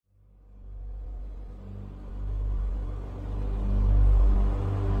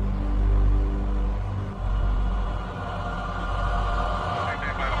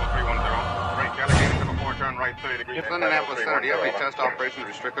Houston, Indianapolis Center, do you have any test operations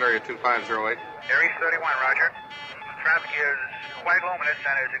restricted area 2508? Aries 31, roger. Traffic is quite luminous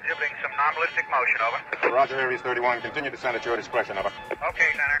and is exhibiting some non-ballistic motion, over. Roger, Aries 31, continue descent at your discretion, over.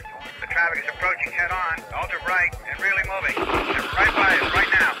 Okay, Center. The traffic is approaching head-on, ultra bright, and really moving. They're right by us right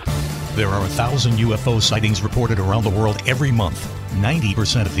now. There are 1,000 UFO sightings reported around the world every month.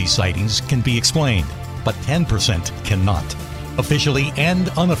 90% of these sightings can be explained, but 10% cannot. Officially and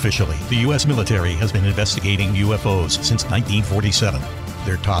unofficially, the U.S. military has been investigating UFOs since 1947.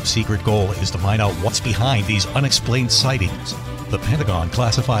 Their top secret goal is to find out what's behind these unexplained sightings. The Pentagon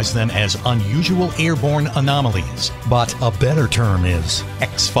classifies them as unusual airborne anomalies, but a better term is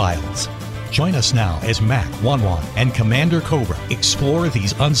X-Files. Join us now as Mac 11 and Commander Cobra explore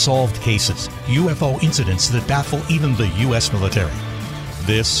these unsolved cases, UFO incidents that baffle even the U.S. military.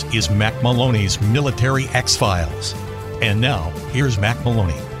 This is Mac Maloney's Military X-Files. And now, here's Mac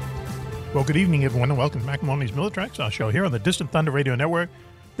Maloney. Well, good evening, everyone, and welcome to Mac Maloney's Military X-Files show here on the Distant Thunder Radio Network.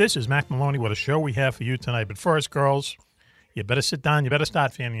 This is Mac Maloney. What a show we have for you tonight. But first, girls, you better sit down. You better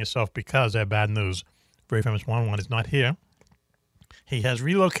start fanning yourself because I have bad news. Very famous 11 is not here. He has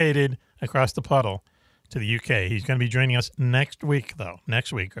relocated across the puddle to the UK. He's going to be joining us next week, though.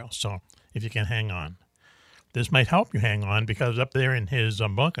 Next week, girls. So if you can hang on. This might help you hang on because up there in his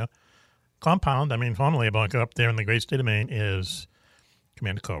bunker compound, formerly a bunker up there in the great state of Maine, is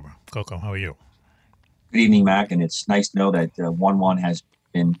Commander Cobra. Coco, how are you? Good evening, Mac, and it's nice to know that 11 has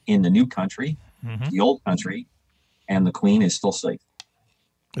been in the new country, the old country, and the Queen is still safe.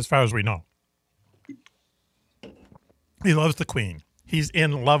 As far as we know. He loves the Queen. He's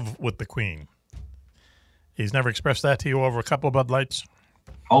in love with the Queen. He's never expressed that to you over a couple of Bud Lights?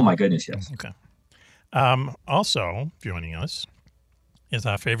 Oh, my goodness, yes. Okay. Also, joining us is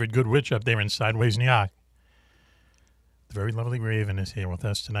our favorite good witch up there in Sideways, New York. The very lovely Raven is here with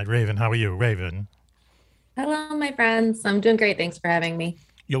us tonight. Raven, how are you? Raven. Hello, my friends. I'm doing great. Thanks for having me.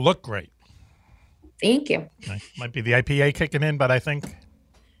 You look great. Thank you. Might be the IPA kicking in, but I think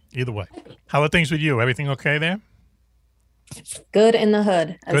either way. How are things with you? Everything okay there? Good in the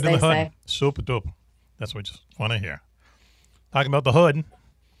hood, as Good in they the hood. say. Super duper. That's what we just want to hear. Talking about the hood,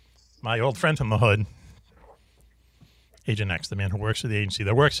 my old friend from the hood, Agent X, the man who works for the agency,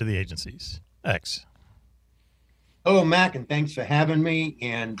 that works for the agencies. X. Hello, Mac, and thanks for having me.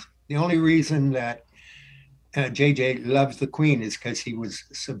 And the only reason that JJ loves the Queen is because he was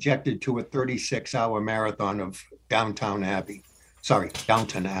subjected to a 36-hour marathon of Downton Abbey.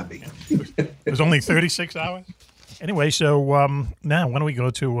 It was only 36 hours? Anyway, so now why don't we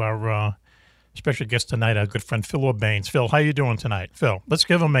go to our special guest tonight, our good friend Phil Urbanes. Phil, how you doing tonight? Phil, let's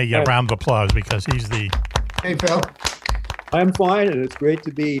give him a round of applause because he's the... Hey, Phil. I'm fine, and it's great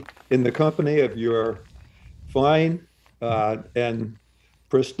to be in the company of your fine and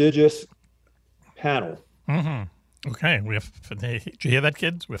prestigious panel. Mm-hmm. Okay. Did you hear that,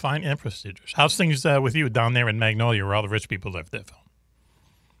 kids? We're fine and prestigious. How's things with you down there in Magnolia where all the rich people live there, Phil?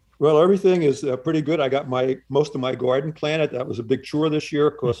 Well, everything is pretty good. I got most of my garden planted. That was a big chore this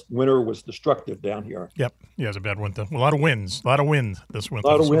year because winter was destructive down here. Yep. Yeah, it was a bad winter. A lot of winds. A lot of wind this winter.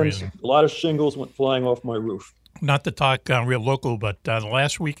 A lot of winds. A lot of shingles went flying off my roof. Not to talk real local, but the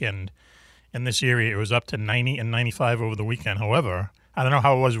last weekend in this area, it was up to 90 and 95 over the weekend. However, I don't know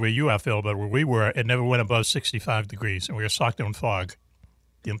how it was where you are, Phil, but where we were, it never went above 65 degrees, and we were socked in fog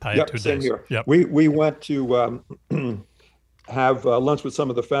the entire 2 days. Same here. Yep. We went to have lunch with some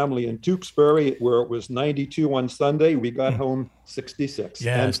of the family in Tewksbury, where it was 92 on Sunday. We got home 66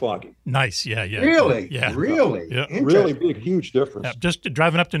 and foggy. Nice, yeah. Really? Yeah. Really? Yeah. Really big, huge difference. Yeah. Just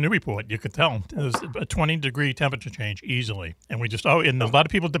driving up to Newport, you could tell. It was a 20-degree temperature change easily. And we just, and a lot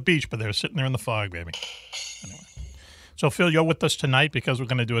of people at the beach, but they were sitting there in the fog, baby. Anyway. So, Phil, you're with us tonight because we're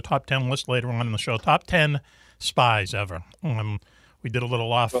going to do a top 10 list later on in the show. Top 10 spies ever. We did a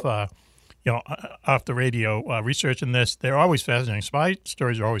little off the radio research in this. They're always fascinating. Spy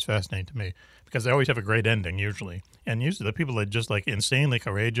stories are always fascinating to me because they always have a great ending, usually. And usually the people are just like insanely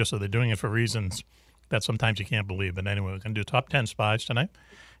courageous or they're doing it for reasons that sometimes you can't believe. But anyway, we're going to do top 10 spies tonight.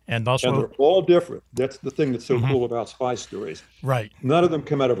 And also, they're all different. That's the thing that's so cool about spy stories. Right. None of them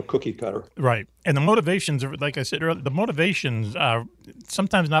come out of a cookie cutter. Right. And the motivations, like I said earlier, the motivations are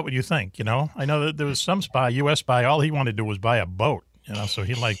sometimes not what you think, I know that there was some spy, U.S. spy, all he wanted to do was buy a boat. So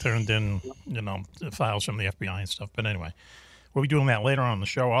he turned in, files from the FBI and stuff. But anyway, we'll be doing that later on in the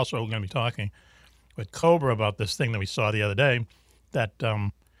show. Also, we're going to be talking with Cobra about this thing that we saw the other day, that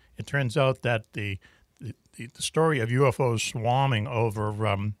it turns out that the story of UFOs swarming over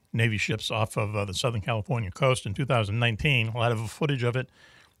Navy ships off of the Southern California coast in 2019, a lot of footage of it,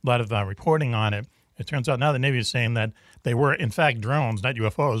 a lot of reporting on it. It turns out now the Navy is saying that they were, in fact, drones, not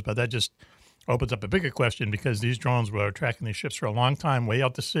UFOs, but that just opens up a bigger question because these drones were tracking these ships for a long time, way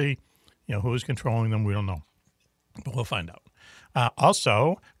out to sea. Who's controlling them, we don't know. But we'll find out.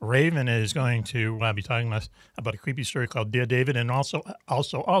 Also, Raven is going to be talking to us about a creepy story called Dear David. And also,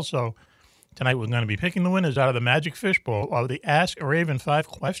 tonight we're going to be picking the winners out of the Magic Fishbowl of the Ask Raven 5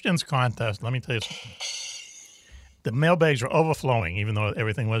 Questions contest. Let me tell you something. The mailbags were overflowing, even though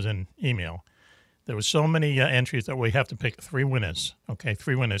everything was in email. There were so many entries that we have to pick 3 winners. Okay,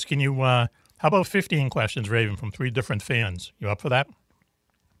 3 winners. Can you, how about 15 questions, Raven, from 3 different fans? You up for that?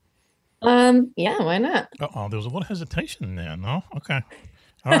 Yeah, why not? Uh-oh, there was a little hesitation there, no? Okay.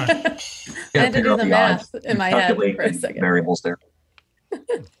 All right. I had to do the math in my head for a second. Variables there.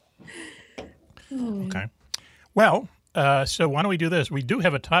 Okay. Well, so why don't we do this? We do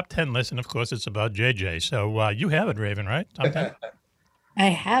have a top 10 list, and of course it's about JJ. So you have it, Raven, right? Top 10? I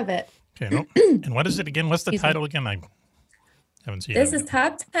have it. Okay. No. And what is it again? What's the title again? I haven't seen it. This is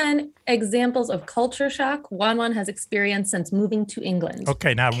top 10 examples of culture shock Juan has experienced since moving to England.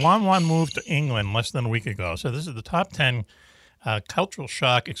 Okay. Now, Juan moved to England less than a week ago. So this is the top 10 cultural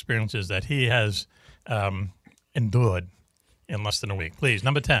shock experiences that he has endured in less than a week. Please,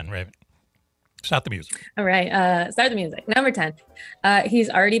 number 10, Raven. Start the music. All right. Start the music. Number 10. He's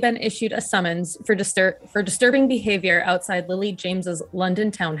already been issued a summons for disturbing behavior outside Lily James's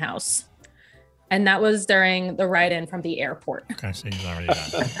London townhouse. And that was during the ride-in from the airport. Okay, so he's already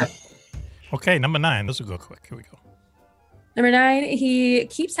done. Okay, number 9. This will go quick. Here we go. Number 9, he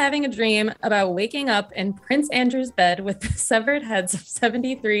keeps having a dream about waking up in Prince Andrew's bed with the severed heads of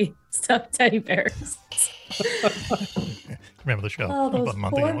 73 stuffed teddy bears. Remember the show? Oh, those about a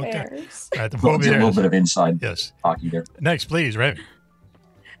month poor ago. Okay. bears. All right, the Well, poor it's a little bears. bit of inside Yes. hockey there. Next, please, Raven.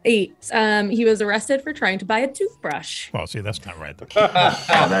 8, he was arrested for trying to buy a toothbrush. Well, see, that's not right. That's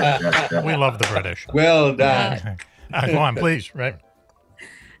We love the British. Well done. Okay. Go on, please, Raven.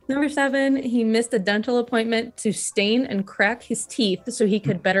 Number 7, he missed a dental appointment to stain and crack his teeth so he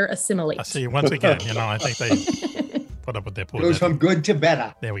could better assimilate. I see, once again, I think they put up with their poor Goes dental. from good to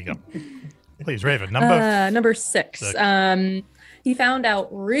better. There we go. Please, Raven. Number 6. 6. He found out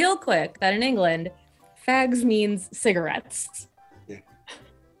real quick that in England, fags means cigarettes.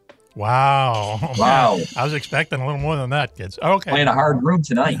 Wow. Wow. I was expecting a little more than that, kids. Okay. Playing a hard room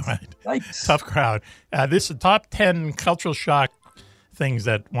tonight. Right. Yikes. Tough crowd. This is the top 10 cultural shock things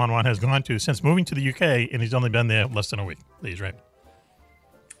that Juan has gone to since moving to the UK, and he's only been there less than a week. Please, Raven.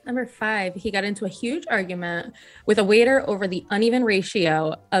 Number 5, he got into a huge argument with a waiter over the uneven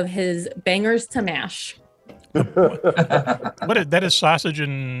ratio of his bangers to mash. That is sausage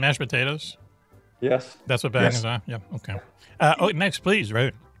and mashed potatoes? Yes. That's what bangers are? Yeah, okay. Next, please,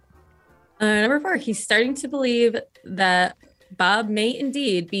 Raven. Number 4, he's starting to believe that Bob may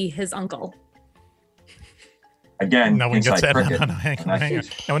indeed be his uncle. Again, No one gets inside that. cricket. No, hang on.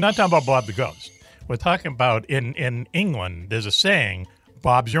 Now, we're not talking about Bob the Ghost. We're talking about in England, there's a saying,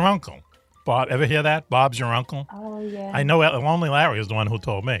 Bob's your uncle. Bob, ever hear that? Bob's your uncle? Oh, yeah. I know Lonely Larry is the one who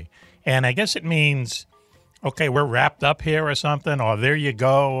told me. And I guess it means, okay, we're wrapped up here or something, or there you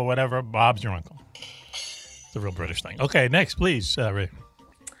go, or whatever. Bob's your uncle. It's a real British thing. Okay, next, please, Ray.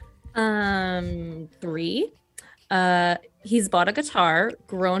 3, he's bought a guitar,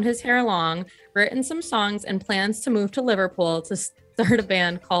 grown his hair long, written some songs, and plans to move to Liverpool to start a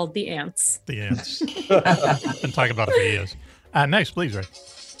band called The Ants. The Ants. Been talking about it for years. Next, please, Ray.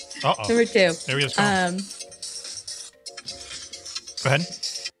 Uh-oh. Number 2. There he is. Go ahead.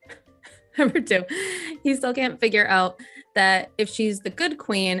 Number 2, he still can't figure out that if she's the good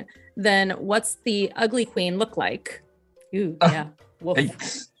queen, then what's the ugly queen look like? Ooh, yeah. Woof.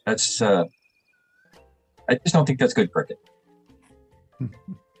 Yikes. That's I just don't think that's good cricket.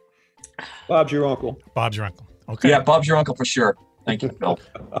 Bob's your uncle. Bob's your uncle. Okay. Yeah, Bob's your uncle for sure. Thank you, Phil.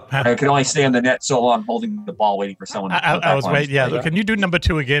 I could only stay on the net so long holding the ball waiting for someone to put it I was back on. waiting. Yeah. Can you do number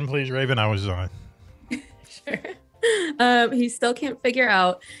 2 again, please, Raven? I was on. Sure. He still can't figure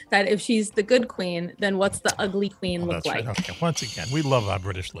out that if she's the good queen, then what's the ugly queen look That's like? right. Okay. Once again, we love our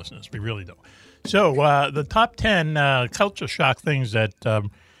British listeners. We really do. So the top 10 culture shock things that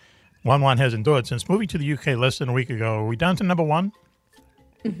Juan has endured since moving to the UK less than a week ago. Are we down to number 1?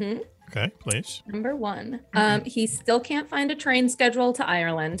 Mm-hmm. Okay, please. Number 1, he still can't find a train schedule to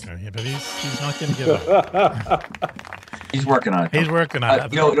Ireland. Yeah, but he's not going to give up. He's working on it. He's working on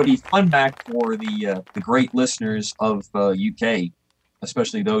it. It'll be fun, Mac, for the great listeners of UK,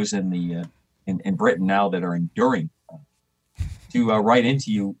 especially those in Britain now that are enduring, to write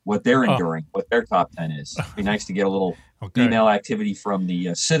into you what they're enduring, what their top 10 is. It'd be nice to get a little email activity from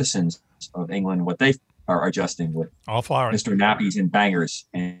the citizens of England, what they are adjusting with all Florida. Mr. Nappies and Bangers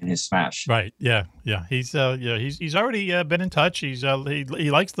and his smash. Right. Yeah. He's already been in touch. He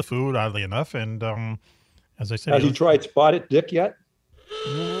likes the food, oddly enough, and as I said, has he tried Spotted Dick yet?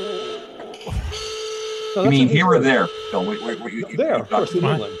 You mean here or there? No, there, of course, in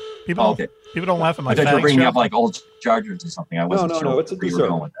England. People don't laugh at my I thought fags. You were bringing up like old Chargers or something. I wasn't sure. No, it's a where you were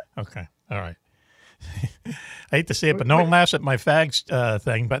going with that. Okay, all right. I hate to say it, but no one laughs at my fags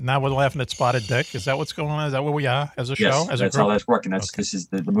thing. But now we're laughing at Spotted Dick. Is that what's going on? Is that where we are as a show? Yes, that's how that's working. This is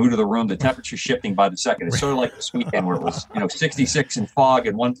the mood of the room. The temperature shifting by the second. It's sort of like this weekend where it was 66 and fog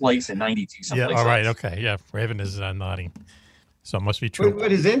in one place and 92 someplace else. All right, okay, yeah. Raven is nodding. So it must be true.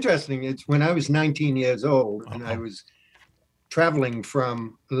 What is interesting, it's when I was 19 years old and I was traveling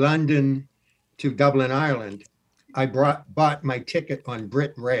from London to Dublin, Ireland, I bought my ticket on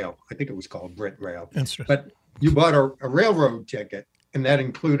Brit Rail. I think it was called Brit Rail. Interesting. But you bought a railroad ticket, and that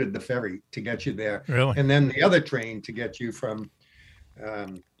included the ferry to get you there. Really? And then the other train to get you from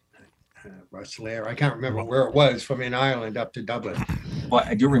Rosslare. I can't remember where it was, from in Ireland up to Dublin. Well,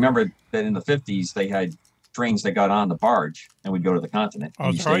 I do remember that in the 50s, they had trains that got on the barge and would go to the continent.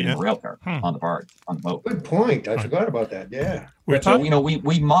 And you stayed in the rail car on the barge, on the boat. Good point. I forgot about that. Yeah. So,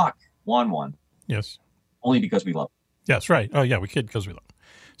 we mock Juan. Yes. Only because we love him. Yes, right. Oh, yeah, we kid because we love him.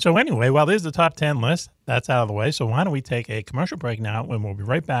 So anyway, well, there's the top 10 list. That's out of the way. So why don't we take a commercial break now, and we'll be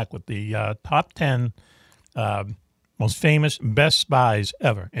right back with the top 10 most famous, best spies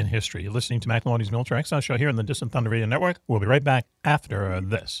ever in history. You're listening to Mac Maloney's Military X-Files show here on the Distant Thunder Radio Network. We'll be right back after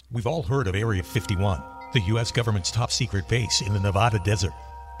this. We've all heard of Area 51, the U.S. government's top secret base in the Nevada desert.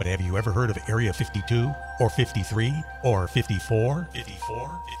 But have you ever heard of Area 52 or 53 or 54?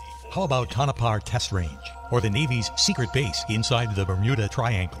 54? How about Tonopah Test Range or the Navy's secret base inside the Bermuda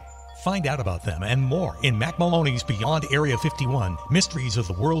Triangle? Find out about them and more in Mac Maloney's Beyond Area 51, Mysteries of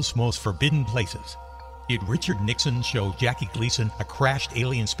the World's Most Forbidden Places. Did Richard Nixon show Jackie Gleason a crashed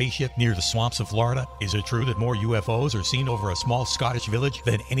alien spaceship near the swamps of Florida? Is it true that more UFOs are seen over a small Scottish village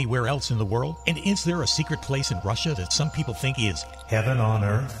than anywhere else in the world? And is there a secret place in Russia that some people think is heaven on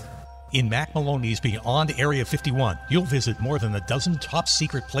earth? In Mac Maloney's Beyond Area 51, you'll visit more than a dozen top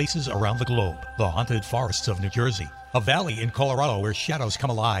secret places around the globe. The haunted forests of New Jersey, a valley in Colorado where shadows come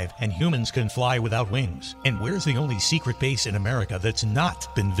alive and humans can fly without wings. And where's the only secret base in America that's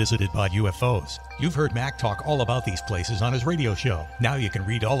not been visited by UFOs? You've heard Mac talk all about these places on his radio show. Now you can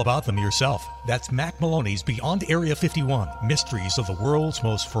read all about them yourself. That's Mac Maloney's Beyond Area 51, Mysteries of the World's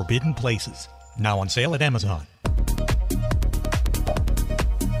Most Forbidden Places. Now on sale at Amazon.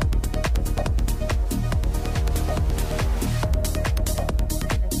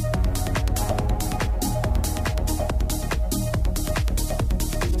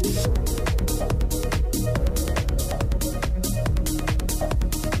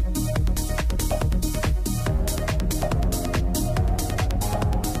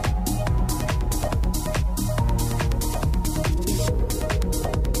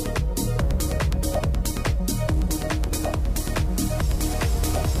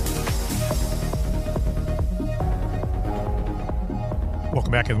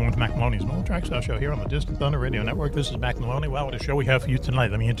 Everyone to Mac Maloney's Military X-Files show here on the Distant Thunder Radio Network. This is Mac Maloney. Wow, what a show we have for you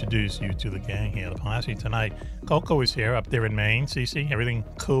tonight. Let me introduce you to the gang here, the posse tonight. Coco is here up there in Maine. Cece, everything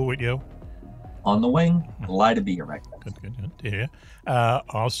cool with you? On the wing. Glad to be here, Mac. Good to hear.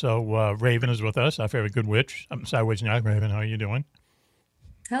 Also, Raven is with us, our favorite good witch. I'm Sideways Night. Raven, how are you doing?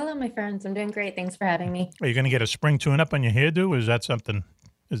 Hello, my friends. I'm doing great. Thanks for having me. Are you going to get a spring tune-up on your hairdo, or is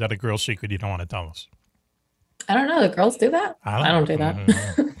that a girl secret you don't want to tell us? I don't know. The girls do that? I don't do that.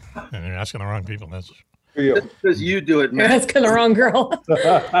 And you're asking the wrong people. That's because you do it, man. You're asking the wrong girl.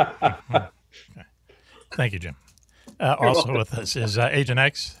 Okay. Thank you, Jim. Also with us is Agent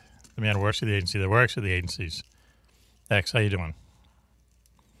X, the man who works for the agency that works for the agencies. X, how you doing?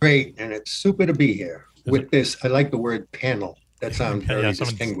 Great, and it's super to be here with this. I like the word panel. That sounds very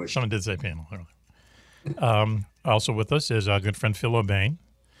distinguished. Someone did say panel earlier. Also with us is our good friend Phil O'Bain,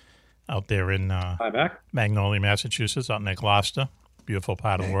 out there in Magnolia, Massachusetts, out near Gloucester, beautiful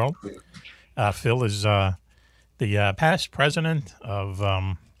part of the world. Phil is the past president of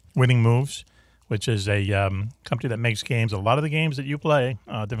Winning Moves, which is a company that makes games. A lot of the games that you play,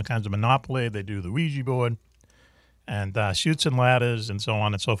 different kinds of Monopoly. They do the Ouija board and Chutes and Ladders and so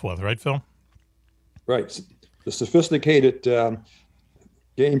on and so forth. Right, Phil? Right. The sophisticated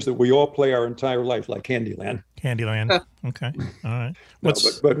games that we all play our entire life, like Candyland. Okay. All right.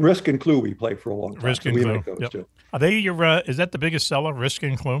 But Risk and Clue we play for a long time. Risk and Clue. Yep. Too. Are they your? Is that the biggest seller? Risk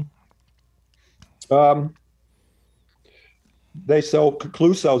and Clue. Clue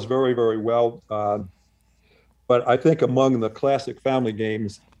sells very, very well. But I think among the classic family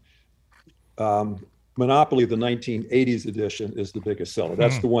games, Monopoly, the 1980s edition, is the biggest seller.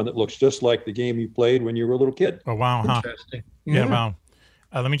 That's the one that looks just like the game you played when you were a little kid. Oh, wow. Huh? Interesting. Yeah, wow.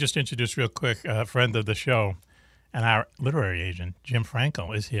 Let me just introduce real quick a friend of the show and our literary agent, Jim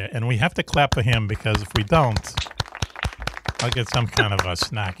Frankel, is here. And we have to clap for him because if we don't, I'll get some kind of a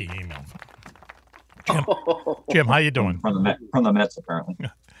snacky email. Jim, how you doing? From the Mets, apparently.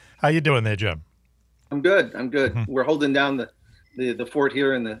 How you doing there, Jim? I'm good. We're holding down the fort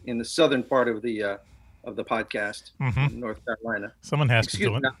here in the southern part of the podcast, in North Carolina. Someone has to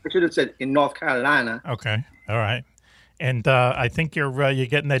do it. I should have said in North Carolina. Okay, all right. And I think you're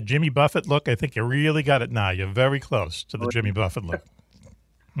getting that Jimmy Buffett look. I think you really got it now. You're very close to the Jimmy Buffett look.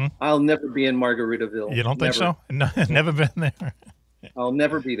 I'll never be in Margaritaville. You don't think so? No, never been there. I'll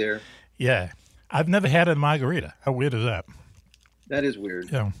never be there. Yeah, I've never had a margarita. How weird is that? That is weird.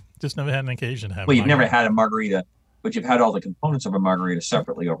 Yeah, just never had an occasion to have. Well, you've never had a margarita, but you've had all the components of a margarita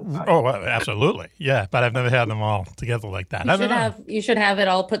separately over time. Oh, absolutely. Yeah, but I've never had them all together like that. You should have it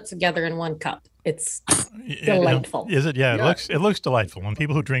all put together in one cup. It's delightful. Is it? Yeah, it looks delightful. And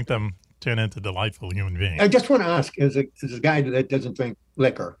people who drink them turn into delightful human beings. I just want to ask, as a guy that doesn't drink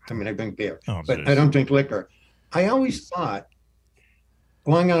liquor, I mean, I drink beer, but I don't drink liquor. I always thought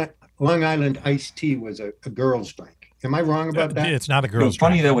Long Island iced tea was a girl's drink. Am I wrong about that? It's not a girl's drink. It's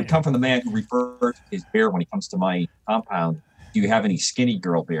funny drink. that would come from the man who referred to his beer when he comes to my compound. Do you have any skinny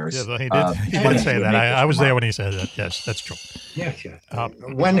girl beers? Yeah, he did say that. I was there when he said that. Yes, that's true. Yes.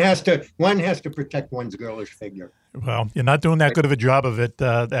 One has to protect one's girlish figure. Well, you're not doing that good of a job of it,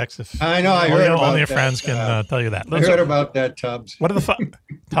 X. I know. I heard about only your that. friends can tell you that. I heard about that, Tubbs. What are the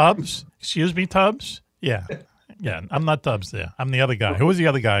Tubbs? Excuse me, Tubbs? Yeah. I'm not Tubbs there. I'm the other guy. Who was the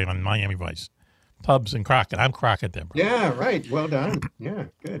other guy on Miami Vice? Tubbs and Crockett. I'm Crockett there, bro. Yeah, right. Well done. Yeah,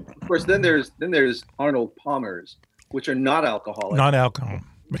 good. Of course, then there's Arnold Palmer's, which are not alcoholic. Not alcohol.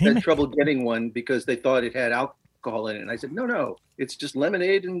 But he had trouble getting one because they thought it had alcohol in it. And I said, no, it's just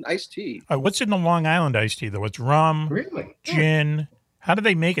lemonade and iced tea. What's in the Long Island iced tea, though? It's rum, gin. How do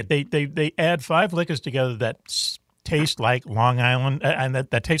they make it? They add 5 liquors together that taste like Long Island, and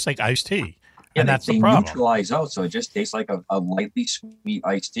that taste like iced tea. Yeah, and that's they the problem. Neutralize out, so it just tastes like a lightly sweet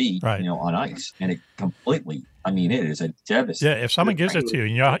iced tea, on ice, and it completely. I mean, it is a devastating. Yeah, if someone gives it to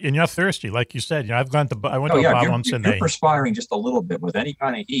you and you're thirsty, like you said, I went to a bar once and you're perspiring just a little bit with any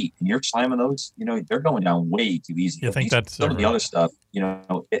kind of heat, and you're slamming those. They're going down way too easy. You think that's some of the other stuff?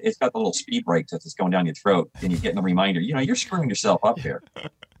 It's got the little speed brakes that's going down your throat, and you're getting the reminder. You're screwing yourself up there.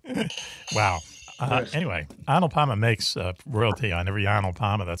 Wow. Anyway, Arnold Palmer makes royalty on every Arnold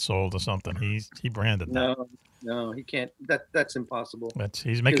Palmer that's sold or something. He branded that. No, he can't. That's impossible.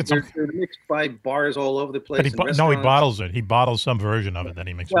 He's making some. They're mixed by bars all over the place. But he bottles it. He bottles some version of it that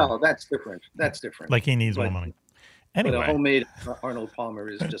he makes. Well, that's different. Like he needs more money. Anyway, but a homemade Arnold Palmer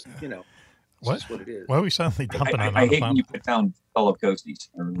is just just what it is. Why are we suddenly dumping on Arnold I hate Palmer? when you put down fellow coasties.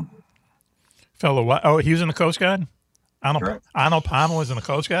 Fellow what? Oh, he was in the Coast Guard? Arnold Palmer was in the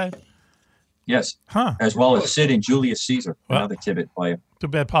Coast Guard? Yes. Huh. As well as Sid and Julius Caesar, another Tibbet player. Too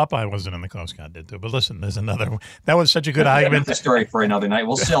bad Popeye wasn't in the Coast Guard, did too. But listen, there's another. That was such a good argument. That's a story for another night.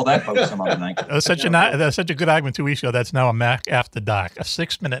 We'll sell that boat some other night. That was such a good argument 2 weeks ago. That's now a Mac after dark, a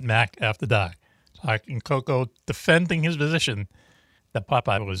 6-minute Mac after dark. Talking Coco defending his position that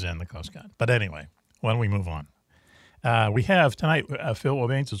Popeye was in the Coast Guard. But anyway, why don't we move on? We have tonight, Phil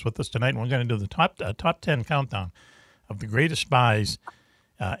Urbanes is with us tonight, and we're going to do the top 10 countdown of the greatest spies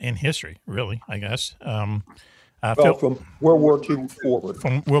in history, really, I guess. Phil, from World War II forward.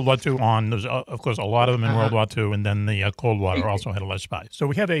 From World War II on, there's, of course, a lot of them in World War II, and then the Cold War also had a lot of spies. So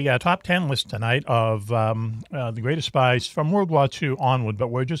we have a top 10 list tonight of the greatest spies from World War II onward, but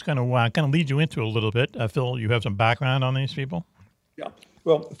we're just going to kind of lead you into it a little bit. Phil, you have some background on these people? Yeah.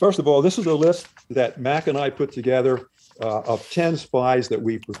 Well, first of all, this is a list that Mac and I put together of 10 spies that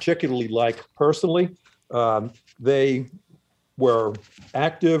we particularly like personally. They were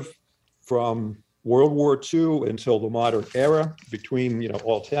active from World War II until the modern era, between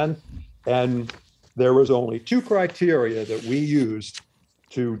all 10, and there was only 2 criteria that we used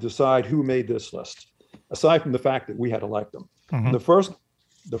to decide who made this list, aside from the fact that we had to like them. Mm-hmm.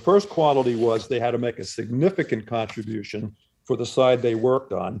 The first quality was they had to make a significant contribution for the side they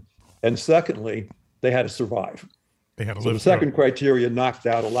worked on, and secondly, they had to survive. They had to so the second criteria knocked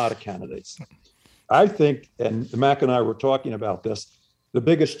out a lot of candidates. I think, and Mac and I were talking about this, the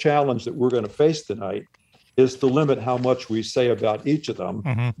biggest challenge that we're going to face tonight is to limit how much we say about each of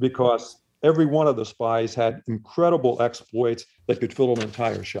them, because every one of the spies had incredible exploits that could fill an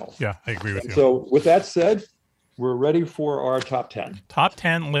entire shelf. Yeah, I agree with you. So with that said, we're ready for our top 10. Top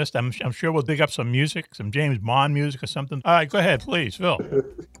 10 list. I'm sure we'll dig up some music, some James Bond music or something. All right, go ahead, please, Phil.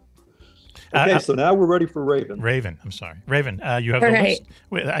 Okay, so now we're ready for Raven. Raven, I'm sorry. Raven, you have All the right. list.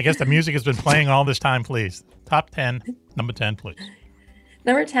 Wait, I guess the music has been playing all this time, please. Top 10, number 10, please.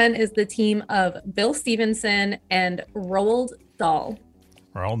 Number 10 is the team of Bill Stevenson and Roald Dahl.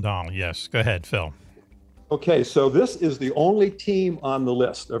 Roald Dahl, yes. Go ahead, Phil. Okay, so this is the only team on the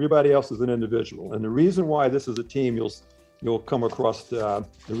list. Everybody else is an individual. And the reason why this is a team, you'll come across the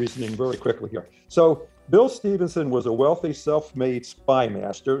reasoning very quickly here. So Bill Stevenson was a wealthy, self-made spy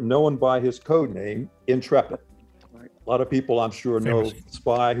master known by his code name, Intrepid. A lot of people, I'm sure, know Famous.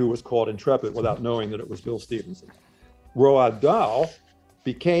 spy who was called Intrepid without knowing that it was Bill Stevenson. Roald Dahl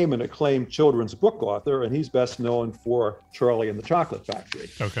became an acclaimed children's book author, and he's best known for Charlie and the Chocolate Factory.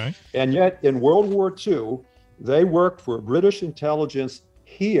 Okay. And yet, in World War II, they worked for British intelligence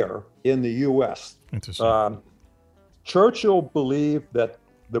here in the U.S. Interesting. Churchill believed that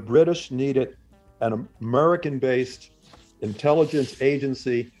the British needed an American-based intelligence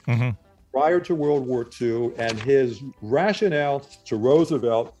agency prior to World War II, and his rationale to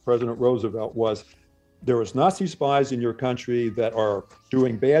Roosevelt, President Roosevelt, was there was Nazi spies in your country that are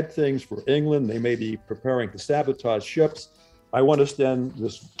doing bad things for England. They may be preparing to sabotage ships. I want to send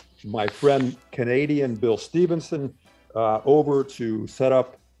my friend Canadian Bill Stevenson over to set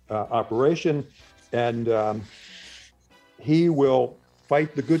up operation, and he will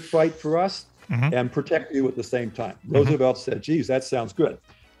fight the good fight for us and protect you at the same time. Roosevelt said, geez, that sounds good.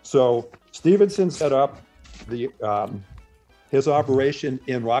 So Stevenson set up his operation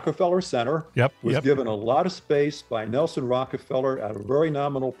in Rockefeller Center. Was given a lot of space by Nelson Rockefeller at a very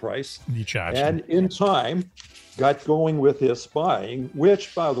nominal price. And in time, got going with his spying,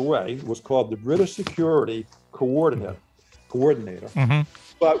 which, by the way, was called the British Security Coordinator.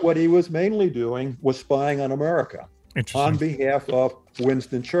 But what he was mainly doing was spying on America on behalf of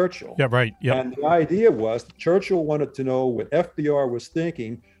Winston Churchill. And the idea was Churchill wanted to know what FDR was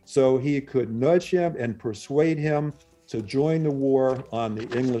thinking so he could nudge him and persuade him to join the war on the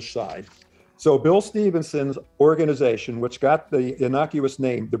English side. So Bill Stevenson's organization, which got the innocuous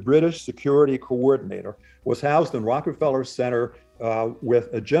name, the British Security Coordinator, was housed in Rockefeller Center with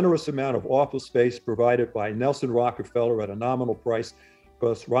a generous amount of office space provided by Nelson Rockefeller at a nominal price,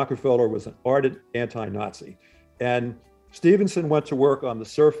 because Rockefeller was an ardent anti-Nazi. And Stevenson went to work on the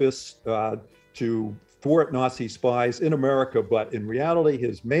surface to thwart Nazi spies in America, but in reality,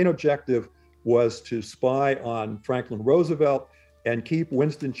 his main objective was to spy on Franklin Roosevelt and keep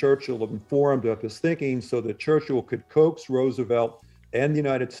Winston Churchill informed of his thinking so that Churchill could coax Roosevelt and the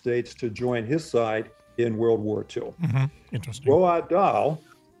United States to join his side in World War II. Interesting. Roald Dahl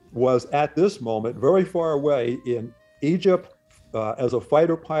was at this moment very far away in Egypt as a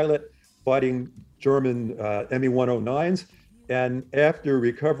fighter pilot fighting German Me-109s. And after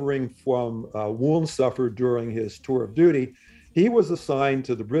recovering from wounds suffered during his tour of duty, he was assigned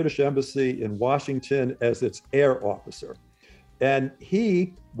to the British Embassy in Washington as its air officer. And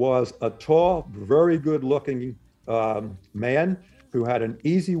he was a tall, very good-looking man who had an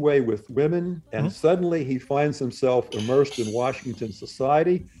easy way with women, and suddenly he finds himself immersed in Washington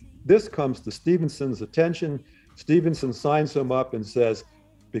society. This comes to Stevenson's attention. Stevenson signs him up and says,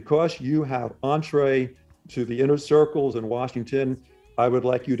 because you have entree to the inner circles in Washington, I would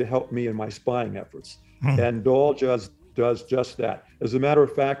like you to help me in my spying efforts. And Dahl just does just that. As a matter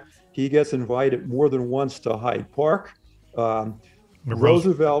of fact, he gets invited more than once to Hyde Park.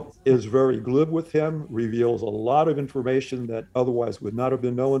 Roosevelt is very glib with him, reveals a lot of information that otherwise would not have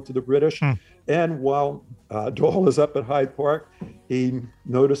been known to the British. And while Dahl is up at Hyde Park, he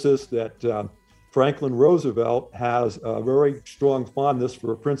notices that Franklin Roosevelt has a very strong fondness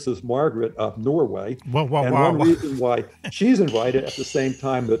for Princess Margaret of Norway. One reason why she's invited at the same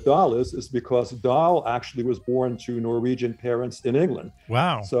time that Dahl is because Dahl actually was born to Norwegian parents in England.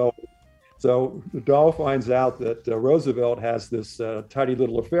 Wow. So Dahl finds out that Roosevelt has this tiny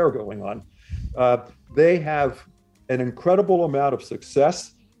little affair going on. They have an incredible amount of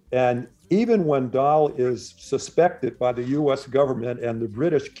success. And even when Dahl is suspected by the US government and the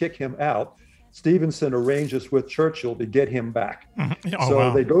British kick him out, Stevenson arranges with Churchill to get him back.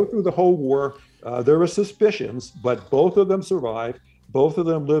 They go through the whole war. There are suspicions, but both of them survive. Both of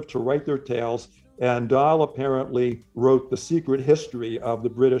them live to write their tales. And Dahl apparently wrote the secret history of the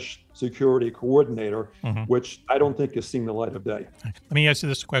British Security Coordinator, which I don't think has seen the light of day. Let me ask you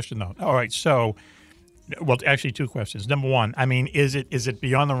this question, though. All right, so, well, actually two questions. Number one, I mean, is it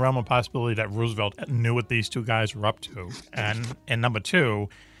beyond the realm of possibility that Roosevelt knew what these two guys were up to? And number two,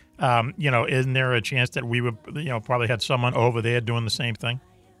 isn't there a chance that we would, probably had someone over there doing the same thing?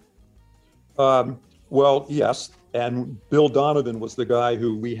 Well, yes. And Bill Donovan was the guy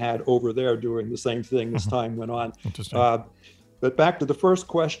who we had over there doing the same thing as time went on. Interesting. But back to the first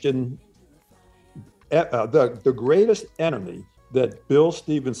question, the greatest enemy that Bill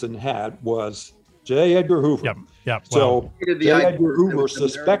Stevenson had was J. Edgar Hoover. Yep. So Well, J. Edgar Hoover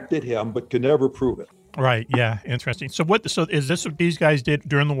suspected him, but could never prove it. Right. Yeah. Interesting. So So is this what these guys did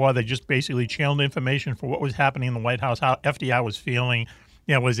during the war? They just basically channeled information for what was happening in the White House, how FDR was feeling.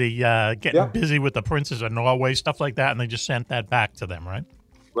 Was he getting busy with the Princess of Norway, stuff like that, and they just sent that back to them, right?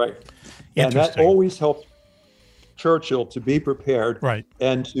 Right. And that always helped Churchill to be prepared, right,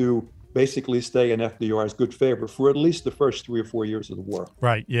 and to basically stay in FDR's good favor for at least the first 3 or 4 years of the war.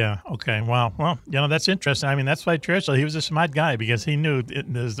 Right. Yeah. Okay. Wow. Well, that's interesting. I mean, that's why Churchill, he was a smart guy because he knew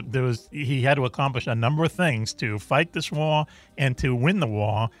he had to accomplish a number of things to fight this war and to win the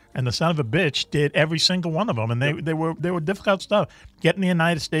war. And the son of a bitch did every single one of them. And they were difficult stuff. Getting the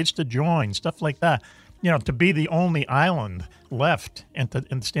United States to join, stuff like that. To be the only island left and to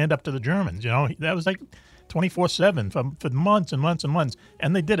stand up to the Germans. That was like 24/7 for months and months and months,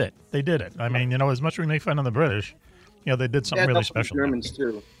 and they did it. I mean, as much as we make fun of the British, they did something really special. The Germans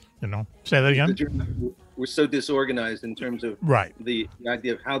too. Say that again. The Germans were so disorganized in terms of the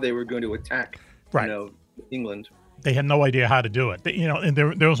idea of how they were going to attack, England. They had no idea how to do it. And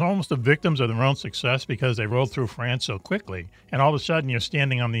there was almost the victims of their own success because they rolled through France so quickly. And all of a sudden, you're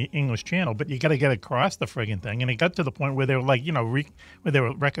standing on the English Channel, but you got to get across the friggin' thing. And it got to the point where they were like, where they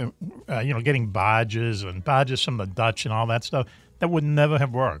were, getting barges from the Dutch and all that stuff. That would never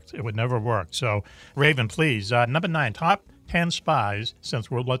have worked. It would never have worked. So, Raven, please, number 9, top 10 spies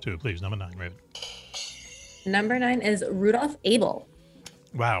since World War II. Please, number 9, Raven. Number 9 is Rudolf Abel.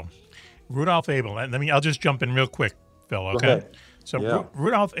 Wow. Rudolf Abel. I'll just jump in real quick, Phil, okay? So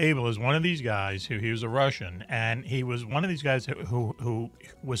Rudolf Abel is one of these guys he was a Russian, and he was one of these guys who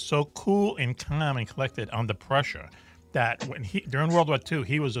was so cool and calm and collected under pressure that during World War II,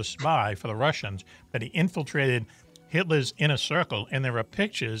 he was a spy for the Russians, but he infiltrated Hitler's inner circle, and there are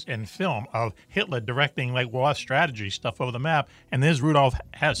pictures and film of Hitler directing like war strategy stuff over the map, and there's Rudolf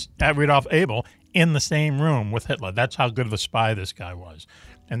Abel in the same room with Hitler. That's how good of a spy this guy was.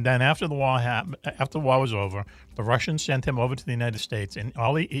 And then after the war was over, the Russians sent him over to the United States, and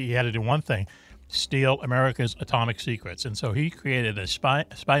all he had to do one thing: steal America's atomic secrets. And so he created a spy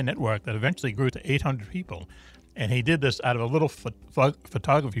network that eventually grew to 800 people, and he did this out of a little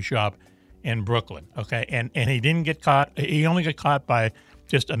photography shop in Brooklyn. Okay, and he didn't get caught. He only got caught by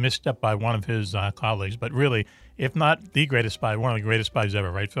just a misstep by one of his colleagues. But really, if not the greatest spy, one of the greatest spies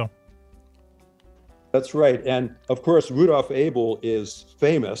ever. Right, Phil? That's right. And of course, Rudolf Abel is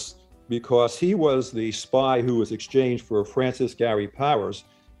famous because he was the spy who was exchanged for Francis Gary Powers,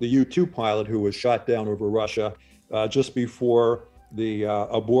 the U-2 pilot who was shot down over Russia just before the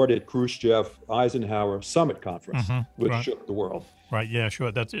aborted Khrushchev-Eisenhower summit conference, which shook the world. Right. Yeah,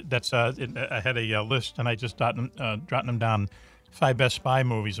 sure. That's I had a list, and I just jotting them down. 5 best spy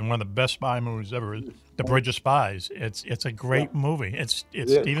movies, and one of the best spy movies ever is The Bridge of Spies. It's a great movie. It's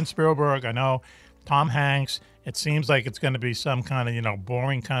Steven Spielberg. I know. Tom Hanks. It seems like it's going to be some kind of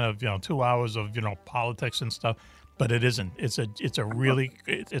boring kind of 2 hours of politics and stuff, but it isn't. It's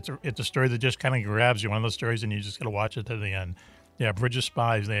a story that just kind of grabs you. One of those stories, and you just got to watch it to the end. Yeah, Bridge of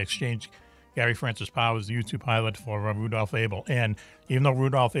Spies. They exchanged Gary Francis Powers, the U-2 pilot, for Rudolf Abel. And even though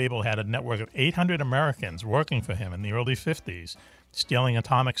Rudolf Abel had a network of 800 Americans working for him in the early 50s, stealing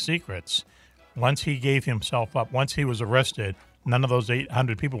atomic secrets, once he gave himself up, once he was arrested, none of those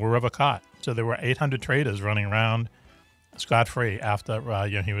 800 people were ever caught. So there were 800 traitors running around scot-free after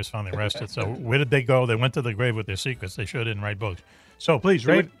he was finally arrested. So where did they go? They went to the grave with their secrets. They sure didn't write books. So please,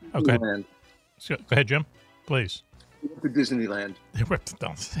 Ray. Okay. So, go ahead, Jim. Please. They went to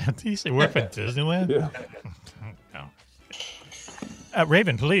Disneyland. Did you say work for Disneyland? Yeah. No.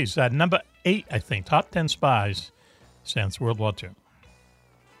 Raven, please. Number 8, I think. Top 10 spies since World War II.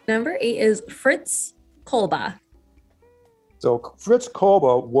 Number 8 is Fritz Kolbe. So Fritz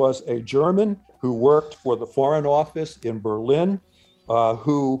Kolbe was a German who worked for the Foreign Office in Berlin,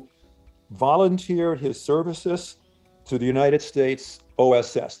 who volunteered his services to the United States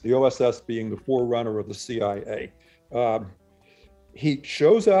OSS, the OSS being the forerunner of the CIA. He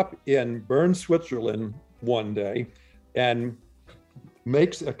shows up in Bern, Switzerland one day and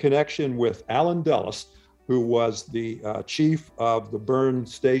makes a connection with Alan Dulles, who was the chief of the Bern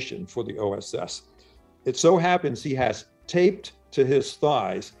station for the OSS. It so happens he has taped to his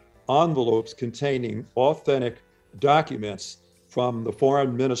thighs envelopes containing authentic documents from the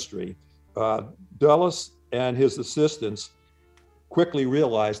foreign ministry. Dulles and his assistants quickly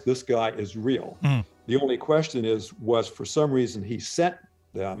realized this guy is real. The only question was for some reason he sent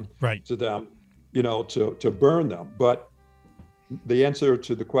them to them, to burn them. But the answer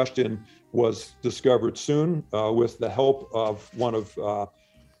to the question was discovered soon with the help of one of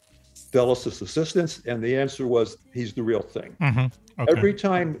Dulles' assistants, and the answer was he's the real thing. Okay. Every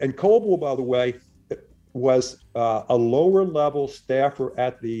time, and Coble, by the way, was a lower level staffer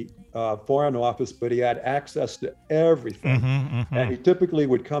at the Foreign Office, but he had access to everything. And he typically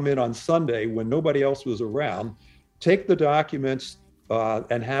would come in on Sunday when nobody else was around, take the documents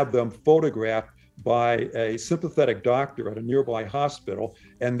and have them photographed by a sympathetic doctor at a nearby hospital.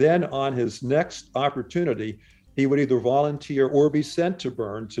 And then on his next opportunity, he would either volunteer or be sent to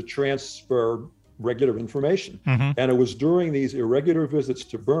Bern to transfer regular information. And it was during these irregular visits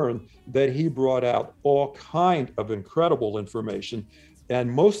to Bern that he brought out all kind of incredible information.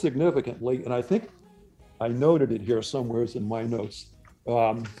 And most significantly, and I think I noted it here somewhere in my notes, he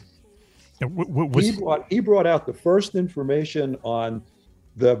brought out the first information on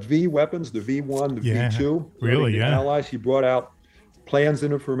the V weapons, the V1, the V2, the Allies. He brought out plans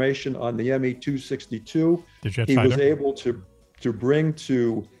and information on the ME-262. He was able to bring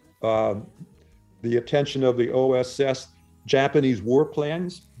to the attention of the OSS Japanese war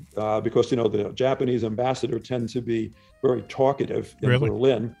plans, because the Japanese ambassador tends to be very talkative in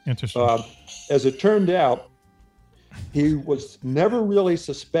Berlin. Interesting. As it turned out, he was never really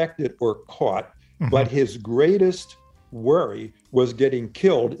suspected or caught, but his greatest worry was getting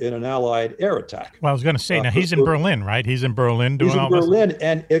killed in an Allied air attack. Well, I was going to say, now he's in Berlin, right? He's in Berlin doing all this? He's in Berlin,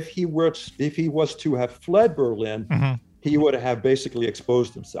 and if he was to have fled Berlin, he would have basically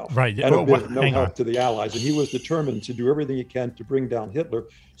exposed himself. Right. And it would no help to the Allies. And he was determined to do everything he can to bring down Hitler.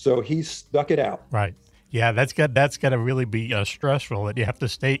 So he stuck it out. Right. Yeah, that's got to really be stressful that you have to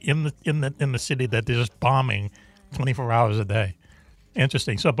stay in the city that they're just bombing 24 hours a day.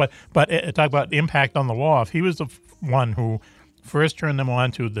 Interesting. So, but talk about impact on the war. If he was the one who first turned them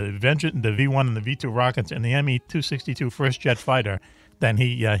on to the V1 and the V2 rockets and the ME-262 first jet fighter, then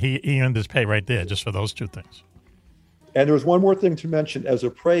he earned his pay right there just for those two things. And there's one more thing to mention as a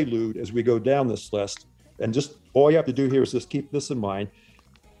prelude as we go down this list. And just all you have to do here is just keep this in mind.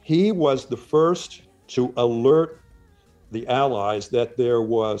 He was the first to alert the Allies that there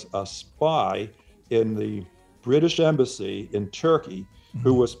was a spy in the British embassy in Turkey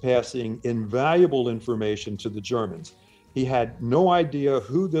who was passing invaluable information to the Germans. He had no idea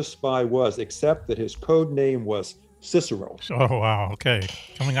who this spy was, except that his code name was Cicero. Oh, wow. Okay.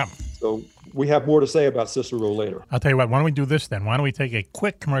 Coming up. So we have more to say about Cicero later. I'll tell you what, why don't we do this then? Why don't we take a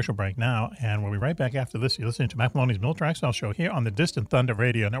quick commercial break now, and we'll be right back after this. You're listening to Mac Maloney's Military Lifestyle Show here on the Distant Thunder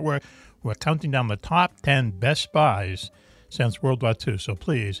Radio Network. We're counting down the top 10 best spies since World War II, so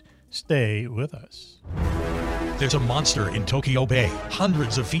please stay with us. There's a monster in Tokyo Bay,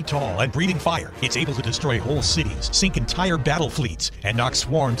 hundreds of feet tall and breathing fire. It's able to destroy whole cities, sink entire battle fleets, and knock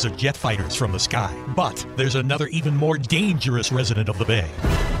swarms of jet fighters from the sky. But there's another even more dangerous resident of the bay.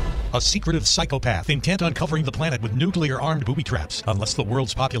 A secretive psychopath intent on covering the planet with nuclear-armed booby traps, unless the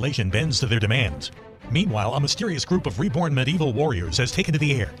world's population bends to their demands. Meanwhile, a mysterious group of reborn medieval warriors has taken to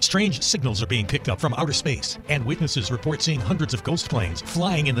the air. Strange signals are being picked up from outer space, and witnesses report seeing hundreds of ghost planes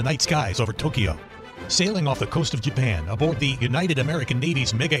flying in the night skies over Tokyo. Sailing off the coast of Japan aboard the United American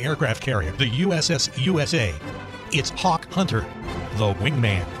Navy's mega aircraft carrier, the USS USA, it's Hawk Hunter, the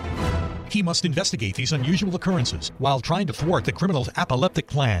wingman. He must investigate these unusual occurrences while trying to thwart the criminal's apoplectic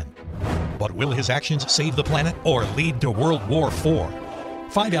plan. But will his actions save the planet or lead to World War IV?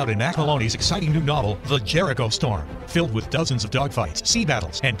 Find out in Mac Maloney's exciting new novel, The Jericho Storm. Filled with dozens of dogfights, sea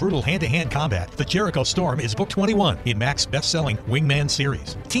battles, and brutal hand-to-hand combat, The Jericho Storm is book 21 in Mac's best-selling Wingman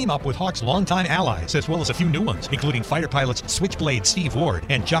series. Team up with Hawk's longtime allies, as well as a few new ones, including fighter pilots Switchblade Steve Ward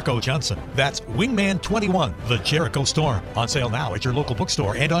and Jocko Johnson. That's Wingman 21, The Jericho Storm. On sale now at your local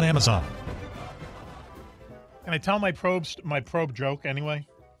bookstore and on Amazon. Can I tell my probe joke anyway?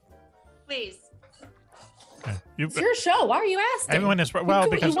 Please. It's your show. Why are you asking? Everyone is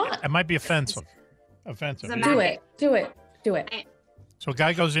because it might be offensive. Do it. So a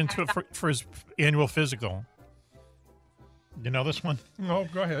guy goes into it for his annual physical. You know this one? No,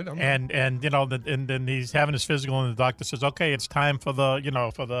 go ahead. And then he's having his physical, and the doctor says, "Okay, it's time for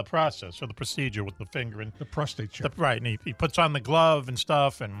the process, for the procedure with the finger and the prostate check." Right, and he puts on the glove and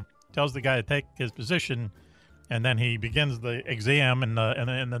stuff, and tells the guy to take his position. And then he begins the exam, and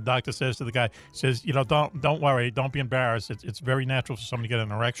the doctor says to the guy, don't worry, don't be embarrassed. It's very natural for someone to get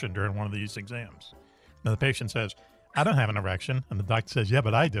an erection during one of these exams. And the patient says, I don't have an erection. And the doctor says, yeah,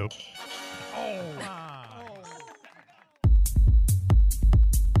 but I do.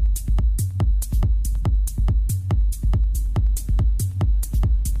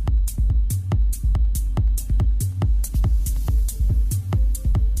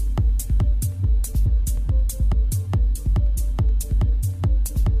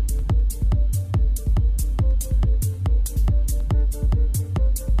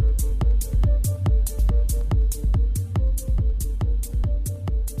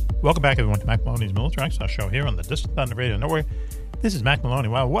 Welcome back, everyone, to Mac Maloney's Military X show here on the Distant Thunder Radio Network. This is Mac Maloney.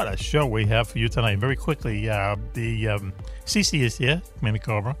 Wow, what a show we have for you tonight. Very quickly, the CC is here, Mini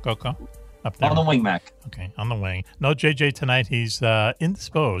Cobra, Coco, up there. On the wing, Mac. Okay, on the wing. No JJ tonight. He's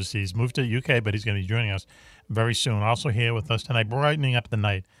indisposed. He's moved to the UK, but he's going to be joining us very soon. Also here with us tonight, brightening up the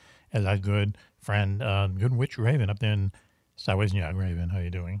night, is our good friend, good witch Raven up there in Sideways, New York. Raven, how are you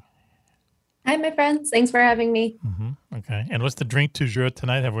doing? Hi, my friends. Thanks for having me. Mm-hmm. Okay. And what's the drink du jour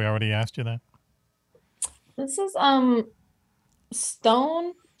tonight? Have we already asked you that? This is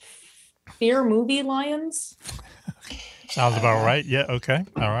Stone Fear Movie Lions. Sounds about right. Yeah. Okay.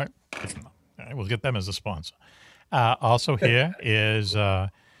 All right. All right. We'll get them as a sponsor. Also here is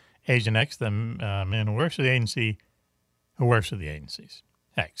Agent X, the man who works for the agency,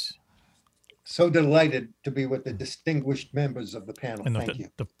 X. So delighted to be with the distinguished members of the panel. And Thank you.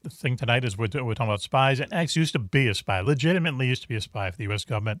 The thing tonight is we're talking about spies, and X used to be a spy, legitimately used to be a spy for the U.S.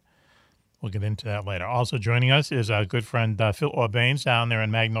 government. We'll get into that later. Also joining us is our good friend Phil Orbanes down there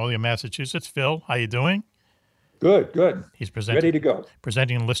in Magnolia, Massachusetts. Phil, how you doing? Good. He's presenting, ready to go.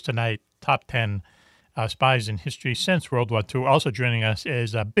 Presenting a list tonight, top 10 spies in history since World War II. Also joining us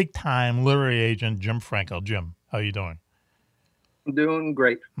is a big-time literary agent, Jim Frankel. Jim, how you doing? I'm doing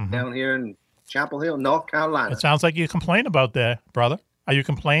great down here in Chapel Hill, North Carolina. It sounds like you complain about that, brother. Are you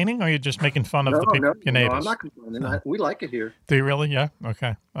complaining, or are you just making fun of the people, your neighbors? No, I'm not complaining. We like it here. Do you really? Yeah.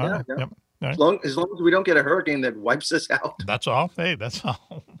 Okay. All right. Yeah. Yep. All right. As long as we don't get a hurricane that wipes us out. That's all. Hey, that's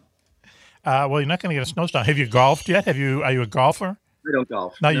all. Well, you're not going to get a snowstorm. Have you golfed yet? Are you a golfer? I don't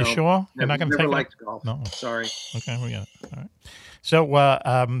golf. No, you sure? You're not going to take never liked golf. No. Sorry. Okay, we got it. All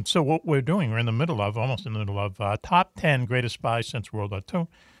right. So what we're doing, we're almost in the middle of top 10 greatest spies since World War II.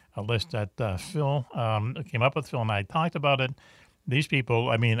 A list that Phil came up with. Phil and I talked about it. These people,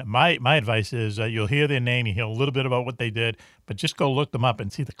 I mean, my advice is you'll hear their name, you hear a little bit about what they did, but just go look them up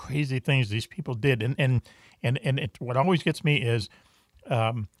and see the crazy things these people did. And what always gets me is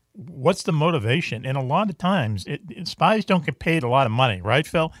what's the motivation? And a lot of times, spies don't get paid a lot of money, right,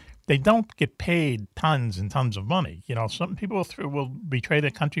 Phil? They don't get paid tons and tons of money. You know, some people will betray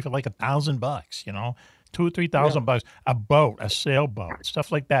their country for like $1,000, you know, $2,000 or $3,000, a boat, a sailboat,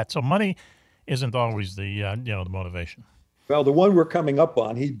 stuff like that. So money isn't always the the motivation. Well, the one we're coming up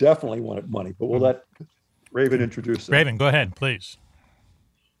on, he definitely wanted money, but we'll let Raven introduce him. Raven, go ahead, please.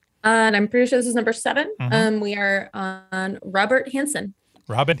 And I'm pretty sure this is number 7. We are on Robert Hansen.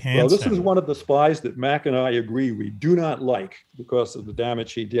 Robert Hansen. Well, this is one of the spies that Mac and I agree we do not like because of the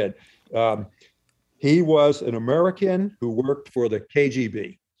damage he did. He was an American who worked for the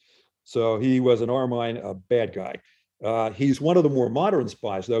KGB. So he was in our mind a bad guy. He's one of the more modern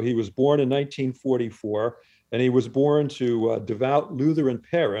spies, though. He was born in 1944, and he was born to devout Lutheran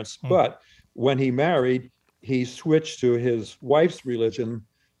parents. But when he married, he switched to his wife's religion,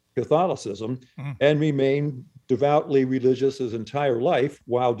 Catholicism, and remained devoutly religious his entire life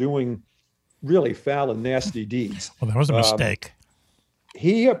while doing really foul and nasty deeds. Well, that was a mistake.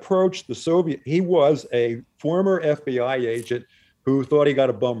 He approached the Soviet. He was a former FBI agent who thought he got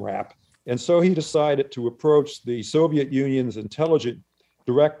a bum rap. And so he decided to approach the Soviet Union's intelligence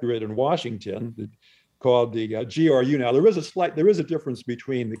directorate in Washington called the GRU. Now, there is a difference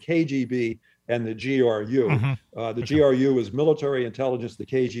between the KGB and the GRU. The GRU is military intelligence. The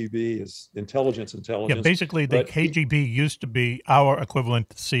KGB is intelligence. Yeah, basically the KGB used to be our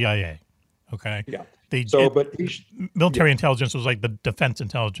equivalent to CIA. Okay. Yeah. Military intelligence was like the Defense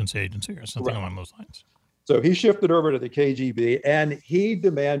Intelligence Agency or something along those lines. So he shifted over to the KGB, and he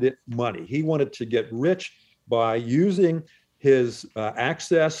demanded money. He wanted to get rich by using his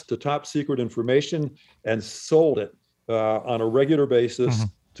access to top secret information and sold it on a regular basis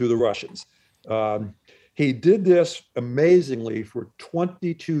to the Russians. He did this amazingly for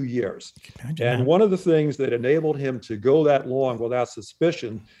 22 years. And one of the things that enabled him to go that long without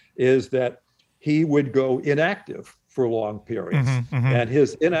suspicion is that he would go inactive for long periods. And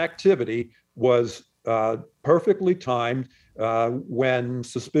his inactivity was perfectly timed when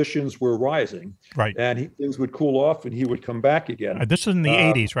suspicions were rising. Right. And things would cool off and he would come back again. This was in the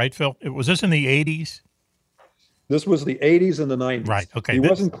 80s, right, Phil? Was this in the 80s? This was the 80s and the 90s. Right. Okay. He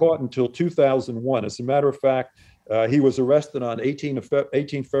wasn't caught until 2001. As a matter of fact, he was arrested on 18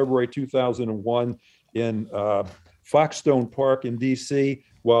 February 2001 in Foxstone Park in D.C.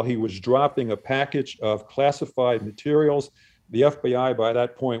 while he was dropping a package of classified materials. The FBI by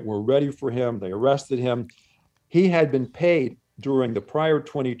that point were ready for him. They arrested him. He had been paid during the prior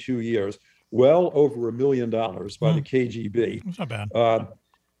 22 years well over $1 million by the KGB. That's not bad.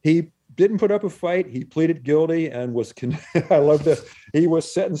 He didn't put up a fight. He pleaded guilty and was, I love this, he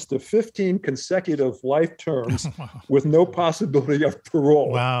was sentenced to 15 consecutive life terms with no possibility of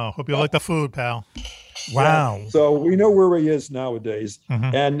parole. Wow. Hope you like the food, pal. Wow. Yeah. So we know where he is nowadays.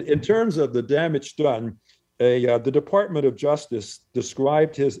 And in terms of the damage done, the Department of Justice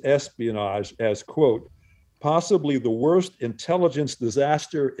described his espionage as, quote, possibly the worst intelligence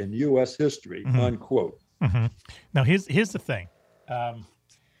disaster in U.S. history, unquote. Now, here's the thing.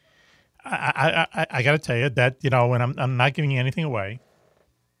 I got to tell you that, you know, and I'm not giving you anything away,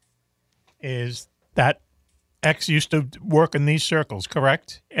 is that X used to work in these circles,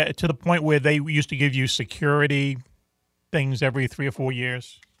 correct? To the point where they used to give you security things every 3 or 4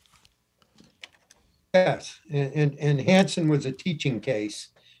 years? Yes, and Hansen was a teaching case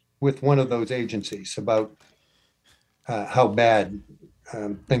with one of those agencies about how bad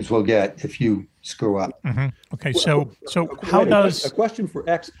things will get if you screw up. Okay, so how does... A question for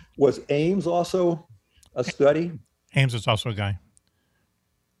X, was Ames also a study? Ames is also a guy.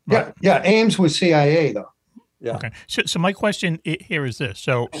 Yeah, Ames was CIA, though. Yeah. Okay. So my question here is this.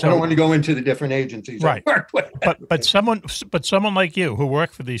 So I don't want to go into the different agencies. Right. But someone like you who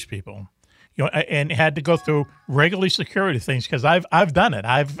worked for these people, you know, and had to go through regular security things, because I've done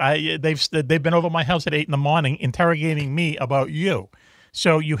it. They've been over my house at 8 a.m. interrogating me about you.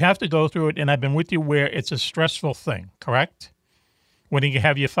 So you have to go through it, and I've been with you where it's a stressful thing, correct? When you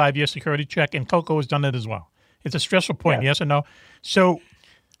have your 5-year security check, and Coco has done it as well. It's a stressful point, yes or no? So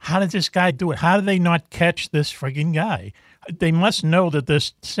how did this guy do it? How did they not catch this frigging guy? They must know that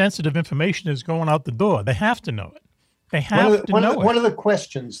this sensitive information is going out the door. They have to know it. They have to know it. One of the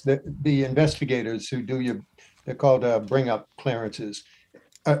questions that the investigators who do they're called bring-up clearances,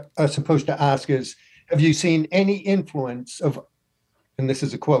 are supposed to ask is, have you seen any influence of, and this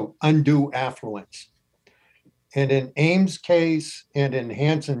is a quote, undue affluence? And in Ames' case and in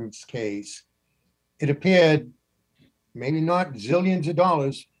Hansen's case, it appeared maybe not zillions of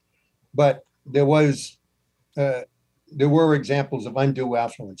dollars, but there were examples of undue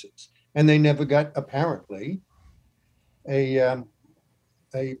affluences, and they never got, apparently, a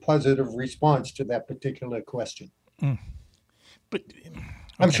positive response to that particular question. But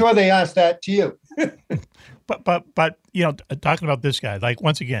I'm sure they asked that to you. but you know, talking about this guy, like,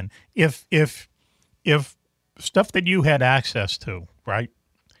 once again, if stuff that you had access to, right,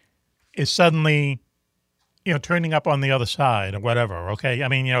 is suddenly, you know, turning up on the other side or whatever, okay? I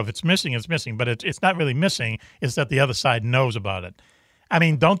mean, you know, if it's missing, it's missing, but it's not really missing. It's that the other side knows about it. I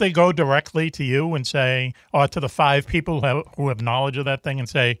mean, don't they go directly to you and say, or to the 5 people who have knowledge of that thing and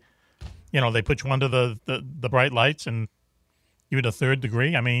say, you know, they put you under the bright lights and you had a 3rd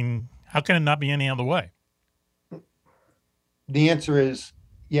degree? I mean, how can it not be any other way? The answer is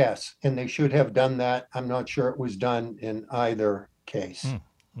yes, and they should have done that. I'm not sure it was done in either case.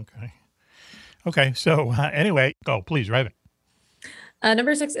 Okay. So anyway, go, please, write it.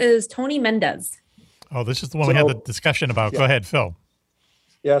 Number 6 is Tony Mendez. Oh, this is the one we had the discussion about. Yeah. Go ahead, Phil.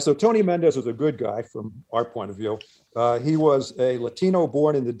 Yeah, so Tony Mendez is a good guy from our point of view. He was a Latino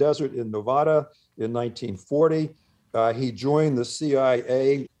born in the desert in Nevada in 1940. He joined the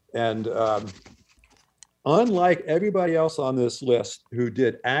CIA, and unlike everybody else on this list who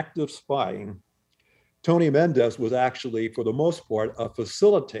did active spying, Tony Mendez was actually, for the most part, a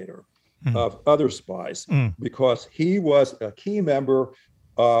facilitator of other spies, because he was a key member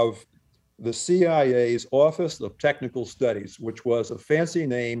of the CIA's Office of Technical Studies, which was a fancy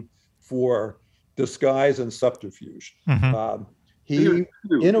name for disguise and subterfuge. He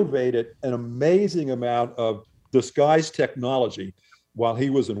innovated an amazing amount of disguise technology while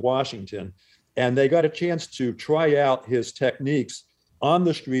he was in Washington, and they got a chance to try out his techniques on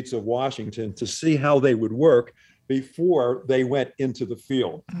the streets of Washington to see how they would work before they went into the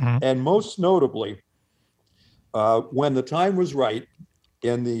field. And most notably, when the time was right,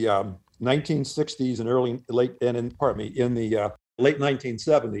 in the 1960s and late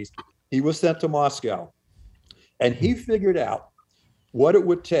 1970s, he was sent to Moscow, and he figured out what it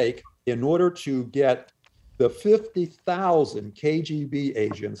would take in order to get the 50,000 KGB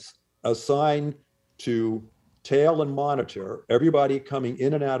agents assigned to tail and monitor everybody coming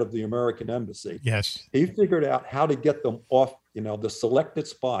in and out of the American embassy. Yes. He figured out how to get them off, you know, the selected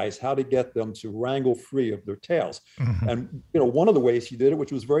spies, how to get them to wrangle free of their tails. And, you know, one of the ways he did it,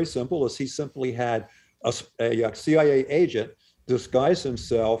 which was very simple, is he simply had a CIA agent disguise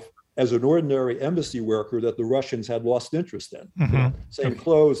himself as an ordinary embassy worker that the Russians had lost interest in. You know, same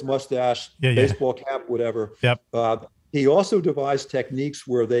clothes, mustache, baseball cap, whatever. He also devised techniques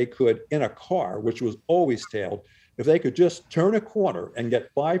where they could, in a car, which was always tailed, if they could just turn a corner and get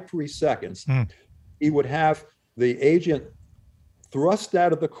 5 free seconds, he would have the agent thrust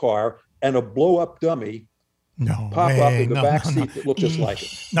out of the car, and a blow-up dummy pop up in the back seat that looked just like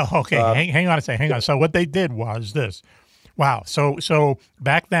it. No, okay, hang on a second, hang on. So what they did was this. Wow. So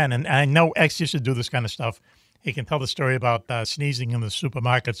back then, and I know X used to do this kind of stuff. He can tell the story about sneezing in the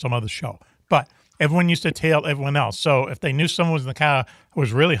supermarket, some other show. But everyone used to tail everyone else. So if they knew someone was in the car who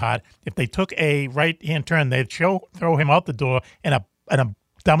was really hot, if they took a right-hand turn, they'd throw him out the door, and a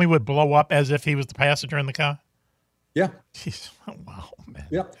dummy would blow up as if he was the passenger in the car. Yeah. Jeez. Oh, wow, man.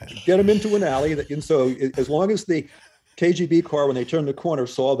 Yeah. Get him into an alley. And so as long as the KGB car, when they turned the corner,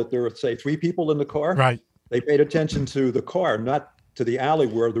 saw that there were, say, 3 people in the car, right, they paid attention to the car, not to the alley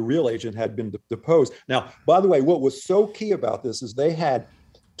where the real agent had been deposed. Now, by the way, what was so key about this is they had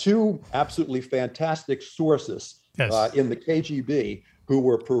 2 absolutely fantastic sources in the KGB who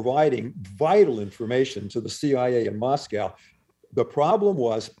were providing vital information to the CIA in Moscow. The problem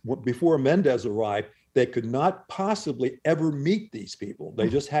was, before Mendez arrived, they could not possibly ever meet these people. They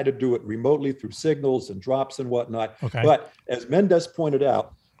just had to do it remotely through signals and drops and whatnot. Okay. But as Mendez pointed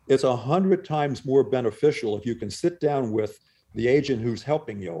out, it's 100 times more beneficial if you can sit down with the agent who's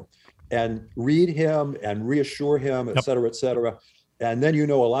helping you and read him and reassure him, et cetera, et cetera. And then you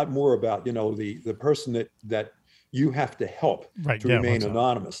know a lot more about, the person that you have to help to remain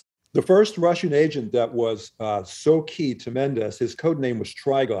anonymous. The first Russian agent that was so key to Mendez, his code name was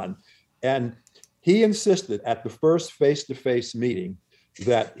Trigon. And he insisted at the first face-to-face meeting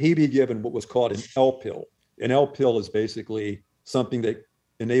that he be given what was called an L pill. An L pill is basically something that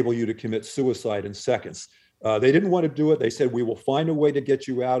enables you to commit suicide in seconds. They didn't want to do it. They said, we will find a way to get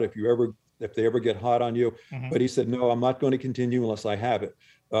you out if they ever get hot on you. Mm-hmm. But he said, no, I'm not going to continue unless I have it.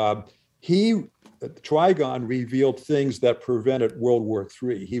 Trigon revealed things that prevented World War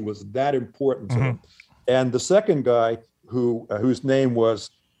III. He was that important to him. And the second guy whose name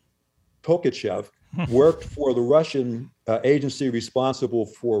was Tolkachev worked for the Russian agency responsible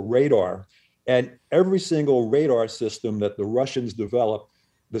for radar, and every single radar system that the Russians developed,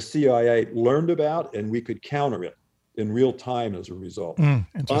 the CIA learned about, and we could counter it in real time as a result.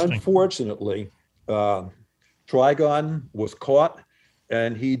 Unfortunately, Trigon was caught,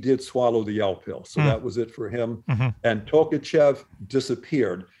 and he did swallow the L pill. So that was it for him. And Tolkachev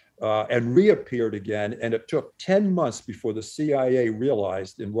disappeared and reappeared again. And it took 10 months before the CIA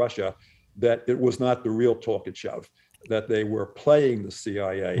realized in Russia that it was not the real Tolkachev, that they were playing the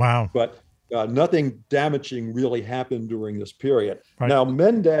CIA. Wow. But nothing damaging really happened during this period. Right. Now,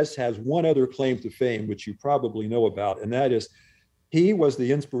 Mendez has one other claim to fame, which you probably know about, and that is he was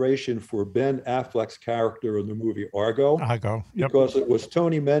the inspiration for Ben Affleck's character in the movie Argo. Argo, yep. Because it was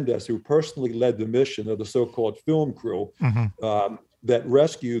Tony Mendez who personally led the mission of the so-called film crew that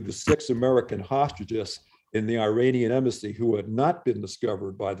rescued the 6 American hostages in the Iranian embassy who had not been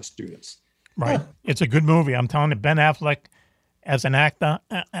discovered by the students. Right. It's a good movie. I'm telling you, Ben Affleck as an actor,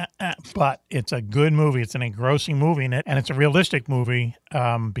 but it's a good movie. It's an engrossing movie, and it's a realistic movie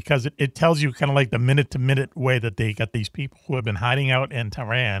because it tells you kind of like the minute-to-minute way that they got these people who have been hiding out in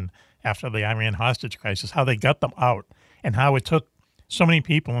Tehran after the Iran hostage crisis, how they got them out, and how it took so many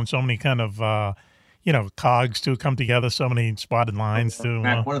people and so many kind of, cogs to come together, so many spotted lines to...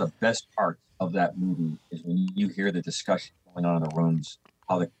 Matt, one of the best parts of that movie is when you hear the discussion going on in the rooms,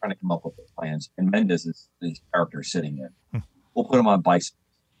 how they're trying to come up with the plans, and Mendez is the character sitting there. We'll put him on bicycles.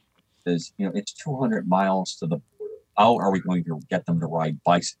 It's 200 miles to the border. How are we going to get them to ride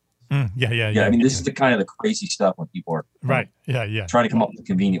bicycles? Yeah. I mean, this is the kind of the crazy stuff when people are trying to come up with a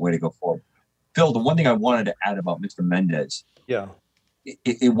convenient way to go forward. Phil, the one thing I wanted to add about Mr. Mendez,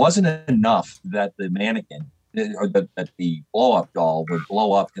 it wasn't enough that the mannequin or that the blow-up doll would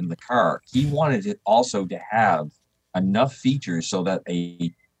blow up in the car. He wanted it also to have enough features so that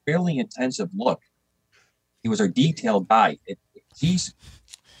a fairly intensive look. He was our detailed guy.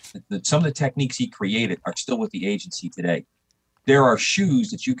 Some of the techniques he created are still with the agency today. There are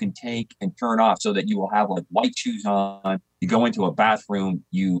shoes that you can take and turn off so that you will have like white shoes on. You go into a bathroom,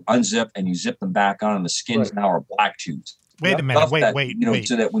 you unzip and you zip them back on, and the skins now are black shoes. Wait a minute. Wait.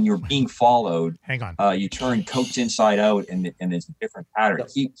 So that when you're being followed, hang on. You turn coats inside out, and there's a different pattern.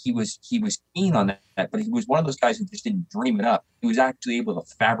 He was keen on that, but he was one of those guys who just didn't dream it up. He was actually able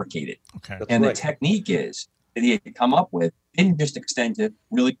to fabricate it. Okay. The technique is that he had come up with didn't just extend to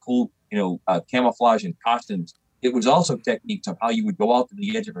really cool, camouflage and costumes. It was also techniques of how you would go out to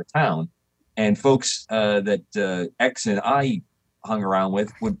the edge of a town, and folks that X and I hung around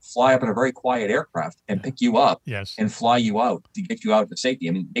with would fly up in a very quiet aircraft and pick you up and fly you out to get you out to safety.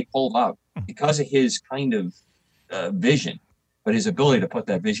 I mean, they pulled out because of his kind of vision, but his ability to put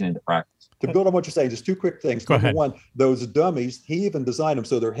that vision into practice. To build on what you're saying, just 2 quick things. Number one, those dummies, he even designed them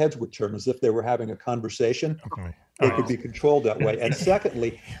so their heads would turn as if they were having a conversation. It could be controlled that way. And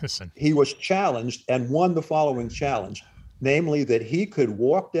secondly, he was challenged and won the following challenge, namely that he could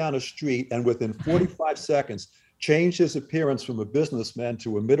walk down a street and within 45 seconds change his appearance from a businessman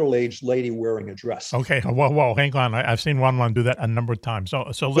to a middle-aged lady wearing a dress. Okay, whoa, hang on. I've seen one do that a number of times.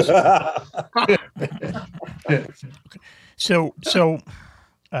 So listen. Okay. So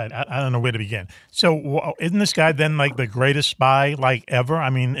I don't know where to begin. So isn't this guy then like the greatest spy like ever?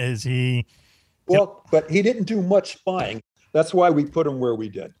 I mean, is he? Well, but he didn't do much spying. That's why we put him where we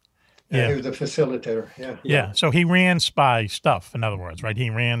did. Yeah, he was a facilitator. Yeah. So he ran spy stuff. In other words, right?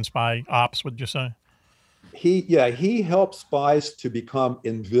 He ran spy ops. Would you say? He helped spies to become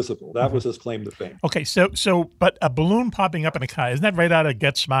invisible. That was his claim to fame. Okay, but a balloon popping up in a car, isn't that right out of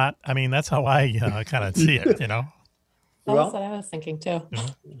Get Smart? I mean, that's how I kind of see it, That's what I was thinking too.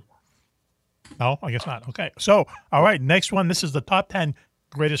 No, I guess not. Okay, so, all right, next one. This is the top 10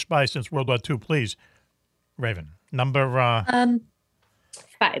 greatest spies since World War II. Please, Raven, number...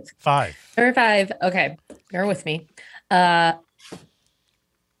 5. 5. Number 5, okay, bear with me.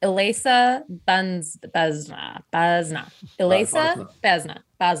 Elisa Bazna. Elisa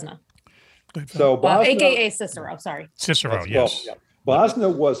Bazna. So Bosna, AKA Cicero, sorry. Cicero, yes. Well, yeah.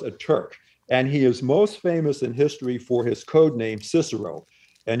 Bosna was a Turk, and he is most famous in history for his code name Cicero.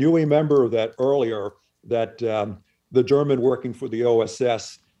 And you remember that earlier that the German working for the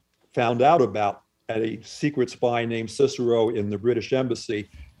OSS found out about a secret spy named Cicero in the British embassy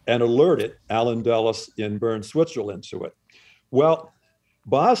and alerted Alan Dulles in Bern, Switzerland to it. Well,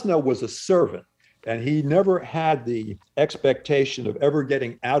 Bosna was a servant, and he never had the expectation of ever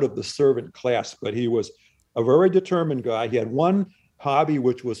getting out of the servant class, but he was a very determined guy. He had one hobby,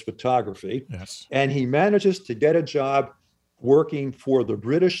 which was photography, and he manages to get a job working for the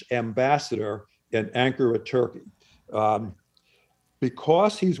British ambassador in Ankara, Turkey.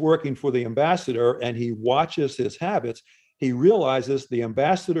 Because he's working for the ambassador and he watches his habits, he realizes the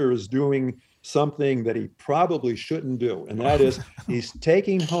ambassador is doing something that he probably shouldn't do. And that is he's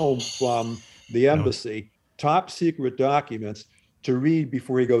taking home from the embassy top secret documents to read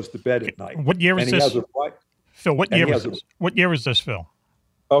before he goes to bed at night. What year is this? Phil, what year is this? What year is this, Phil?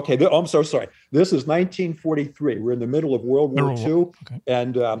 Okay, I'm so sorry. This is 1943. We're in the middle of World War II. Okay.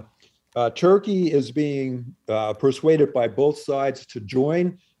 And Turkey is being persuaded by both sides to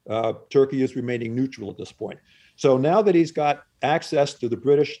join. Turkey is remaining neutral at this point. So now that he's got access to the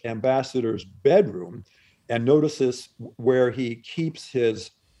British ambassador's bedroom and notices where he keeps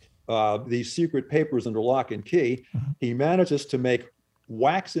his these secret papers under lock and key, he manages to make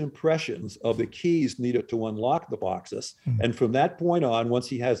wax impressions of the keys needed to unlock the boxes. And from that point on, once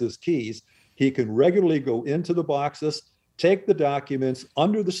he has his keys, he can regularly go into the boxes, take the documents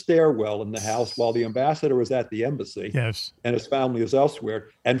under the stairwell in the house while the ambassador is at the embassy and his family is elsewhere,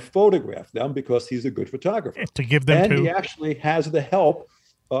 and photograph them because he's a good photographer. To give them he actually has the help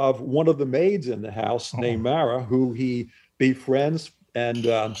of one of the maids in the house named Mara, who he befriends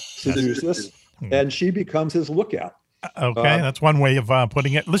and seduces, and she becomes his lookout. Okay, that's one way of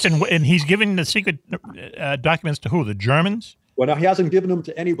putting it. Listen, and he's giving the secret documents to who? The Germans? Well, now he hasn't given them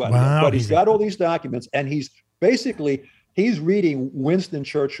to anybody, but he's got all these documents, and he's basically reading Winston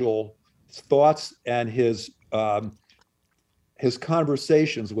Churchill's thoughts and his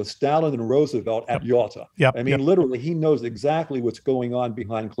conversations with Stalin and Roosevelt at Yalta. I mean, literally, he knows exactly what's going on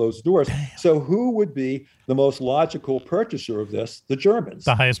behind closed doors. So who would be the most logical purchaser of this? The Germans.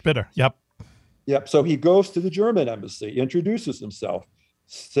 The highest bidder. Yep. So he goes to the German embassy, introduces himself,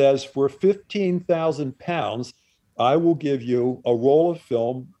 says, for 15,000 pounds, I will give you a roll of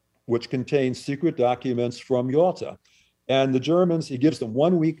film which contains secret documents from Yalta. And the Germans, he gives them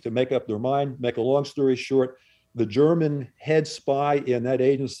 1 week to make up their mind. Make a long story short, the German head spy in that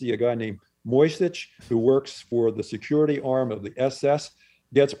agency, a guy named Moisich, who works for the security arm of the SS,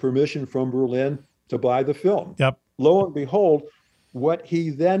 gets permission from Berlin to buy the film. Lo and behold, what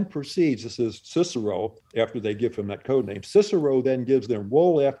he then proceeds, this is Cicero, after they give him that code name, Cicero then gives them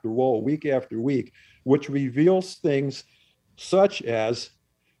roll after roll, week after week, which reveals things such as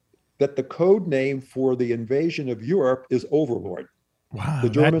that the code name for the invasion of Europe is Overlord. Wow, the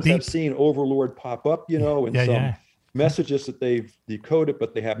Germans have seen Overlord pop up, in some messages that they've decoded,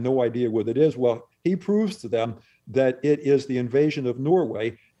 but they have no idea what it is. Well, he proves to them that it is the invasion of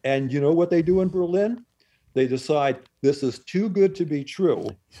Norway. And you know what they do in Berlin? They decide this is too good to be true.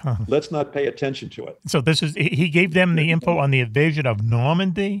 Let's not pay attention to it. So he gave them the info on the invasion of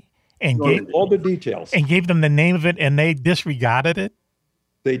Normandy and gave all the details and gave them the name of it, and they disregarded it.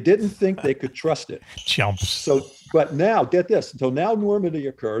 They didn't think they could trust it. Chumps. So, but now get this. So now Normandy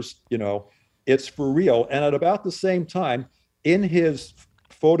occurs, it's for real. And at about the same time, in his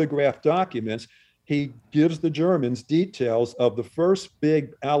photograph documents, he gives the Germans details of the first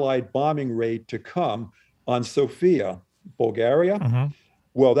big Allied bombing raid to come on Sofia, Bulgaria. Mm-hmm.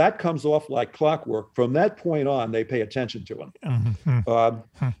 Well, that comes off like clockwork. From that point on, they pay attention to him.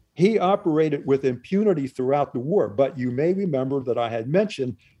 Mm-hmm. He operated with impunity throughout the war, but you may remember that I had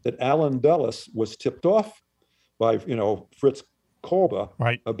mentioned that Alan Dulles was tipped off by, Fritz Kolbe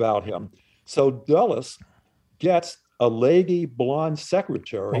about him. So Dulles gets a leggy blonde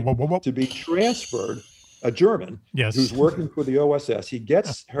secretary to be transferred, a German who's working for the OSS. He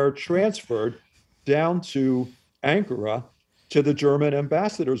gets her transferred down to Ankara to the German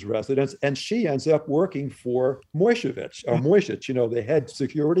ambassador's residence, and she ends up working for Moishevich, the head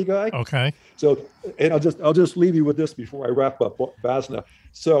security guy. Okay. So, and I'll just leave you with this before I wrap up Bosna.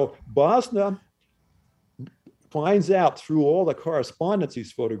 So Bosna finds out through all the correspondence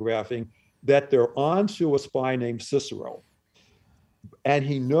he's photographing that they're on to a spy named Cicero. And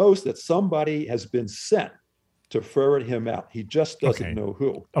he knows that somebody has been sent to ferret him out. He just doesn't know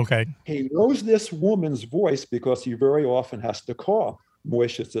who. Okay. He knows this woman's voice because he very often has to call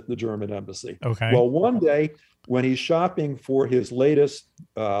Moishitz at the German embassy. Okay. Well, one day when he's shopping for his latest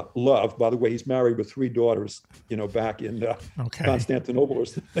love, by the way, he's married with 3 daughters, back in Constantinople or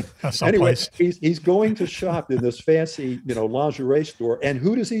something. Anyway, he's going to shop in this fancy, lingerie store. And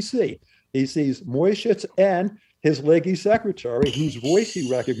who does he see? He sees Moishitz and his leggy secretary, whose voice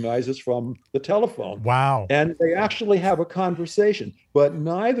he recognizes from the telephone. Wow. And they actually have a conversation, but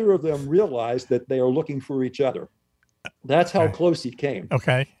neither of them realize that they are looking for each other. That's how close he came.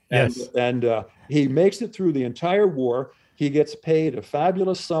 Okay. Yes. And he makes it through the entire war. He gets paid a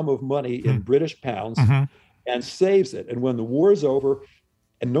fabulous sum of money in British pounds and saves it. And when the war is over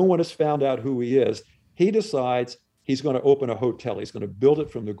and no one has found out who he is, he decides he's going to open a hotel. He's going to build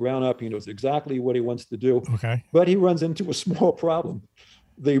it from the ground up. He knows exactly what he wants to do. Okay. But he runs into a small problem.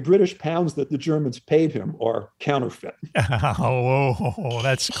 The British pounds that the Germans paid him are counterfeit. Oh,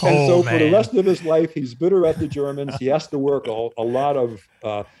 that's cold, and so man. for the rest of his life, he's bitter at the Germans. He has to work a lot of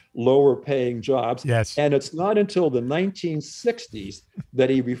lower paying jobs. Yes. And it's not until the 1960s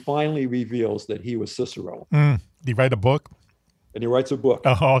that he finally reveals that he was Cicero. Did he write a book? And he writes a book.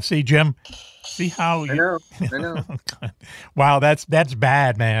 Oh, see, Jim, see how I know. Wow, that's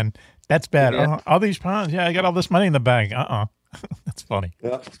bad, man. That's bad. Yeah. All these pounds. Yeah, I got all this money in the bank. That's funny.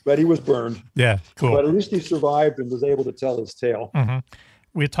 Yeah, but he was burned. Yeah, cool. But at least he survived and was able to tell his tale. Mm-hmm.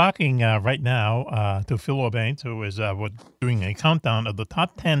 We're talking right now to Phil Urbain, who is doing a countdown of the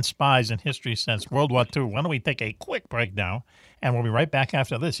top 10 spies in history since World War II. Why don't we take a quick break now, and we'll be right back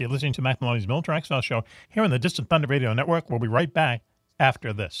after this. You're listening to Mac Maloney's Military Exile Show here on the Distant Thunder Radio Network. We'll be right back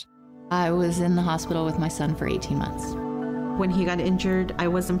after this. I was in the hospital with my son for 18 months. When he got injured, I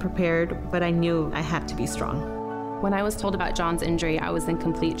wasn't prepared, but I knew I had to be strong. When I was told about John's injury, I was in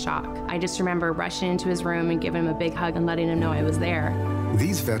complete shock. I just remember rushing into his room and giving him a big hug and letting him know I was there.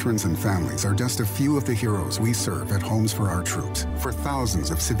 These veterans and families are just a few of the heroes we serve at Homes for Our Troops. For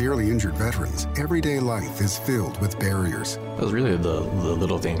thousands of severely injured veterans, everyday life is filled with barriers. It was really the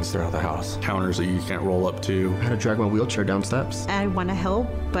little things throughout the house. Counters that you can't roll up to. I had to drag my wheelchair down steps. I want to help,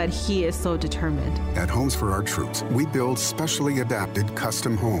 but he is so determined. At Homes for Our Troops, we build specially adapted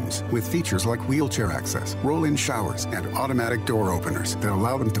custom homes with features like wheelchair access, roll-in showers, and automatic door openers that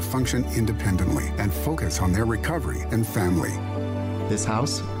allow them to function independently and focus on their recovery and family. This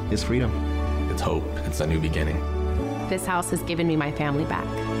house is freedom. It's hope. It's a new beginning. This house has given me my family back.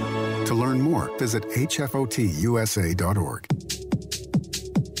 To learn more, visit hfotusa.org.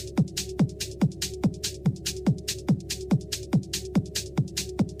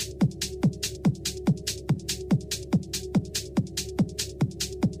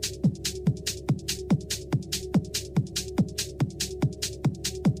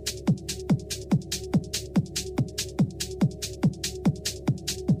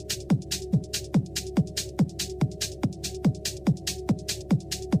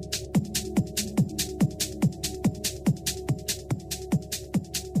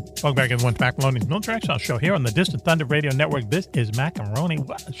 Welcome back, everyone, to Mac Maloney's Military Exile Show here on the Distant Thunder Radio Network. This is Macaroni.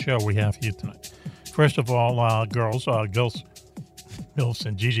 What a show we have for you tonight. First of all, girls, Gills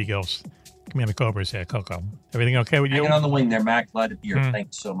and Gigi Gills. Commander Cobra's here, Coco. Everything okay with you? Hanging on the wing there, Mac. Glad to be here.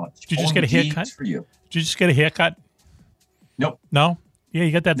 Thanks so much. Did you just get a haircut? For you. Did you just get a haircut? Nope. No? Yeah,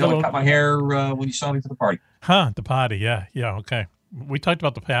 you got that little... I cut my hair when you saw me for the party. The party, yeah, okay. We talked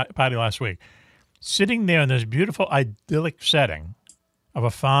about the party last week. Sitting there in this beautiful, idyllic setting of a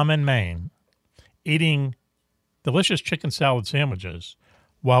farm in Maine, eating delicious chicken salad sandwiches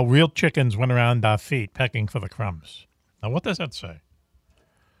while real chickens went around our feet pecking for the crumbs. Now, what does that say?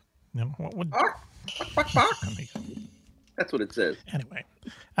 You know, That's what it says. Anyway,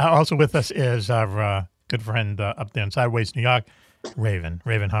 also with us is our good friend up there in Sideways, New York, Raven.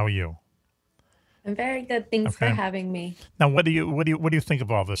 Raven, how are you? I'm very good. Thanks for having me. Now, what do you think of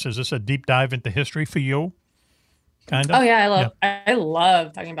all this? Is this a deep dive into history for you? Kind of. Oh yeah, I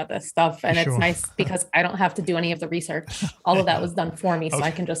love talking about this stuff, and it's nice because I don't have to do any of the research. All of that was done for me, so I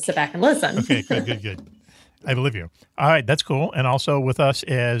can just sit back and listen. Okay, good. I believe you. All right, that's cool. And also with us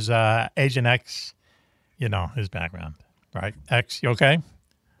is Agent X. You know his background, right? X, you okay?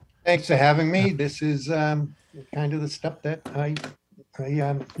 Thanks for having me. This is kind of the stuff that I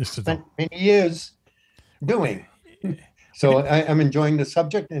spent many years doing. So I'm enjoying the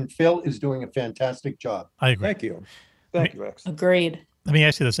subject, and Phil is doing a fantastic job. I agree. Thank you, X. Agreed. Let me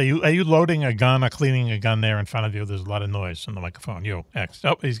ask you this: Are you loading a gun or cleaning a gun there in front of you? There's a lot of noise on the microphone. You, X.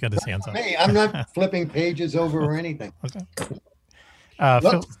 Oh, he's got his hands up. Hey, I'm not flipping pages over or anything. Okay.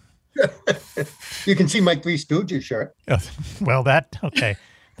 Phil, you can see my Three Stooges shirt. Well, okay.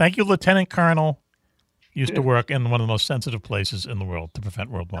 Thank you, Lieutenant Colonel. Used to work in one of the most sensitive places in the world to prevent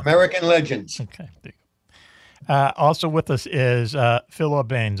World War. American legends. Okay. There you go. Also with us is Phil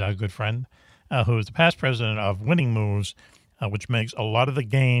Urbanes, our good friend, who is the past president of Winning Moves, which makes a lot of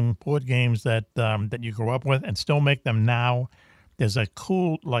the board games that you grew up with and still make them now. There's a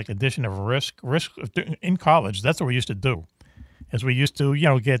cool addition of Risk in college. That's what we used to do. Is we used to,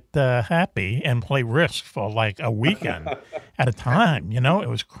 get happy and play Risk for a weekend at a time. It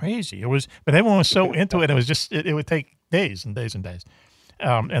was crazy. But everyone was so into it. It was just, it would take days and days and days.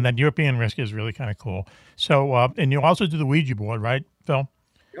 And then European Risk is really kind of cool. So, and you also do the Ouija board, right, Phil?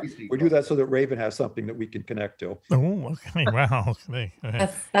 We do that so that Raven has something that we can connect to. Oh, okay. Wow. Okay.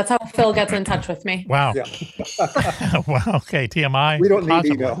 That's how Phil gets in touch with me. Wow. Yeah. Wow. Okay. TMI. We don't need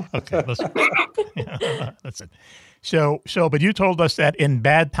email. Okay. Listen. That's it. So, but you told us that in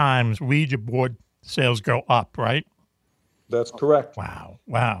bad times, Ouija board sales go up, right? That's correct.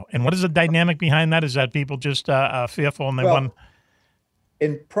 Wow. And what is the dynamic behind that? Is that people just fearful and they want?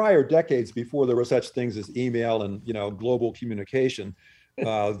 In prior decades, before there were such things as email and global communication,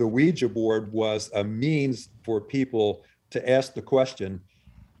 the Ouija board was a means for people to ask the question,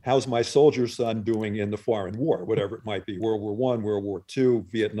 how's my soldier son doing in the foreign war, whatever it might be, World War I, World War II,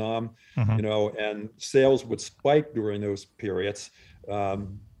 Vietnam, and sales would spike during those periods.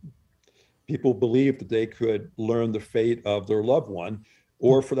 People believed that they could learn the fate of their loved one,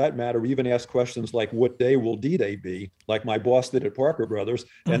 or for that matter, even ask questions like, what day will D-Day be? Like my boss did at Parker Brothers,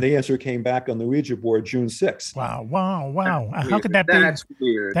 and the answer came back on the Ouija board June 6th. Wow. How could that be? That's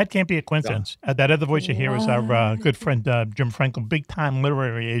weird. That can't be a coincidence. That other voice you hear is our good friend Jim Frankel, big-time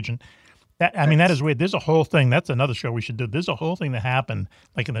literary agent. That is weird. There's a whole thing. That's another show we should do. There's a whole thing that happened,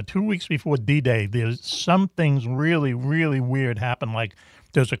 in the 2 weeks before D-Day. There's some things really, really weird happened.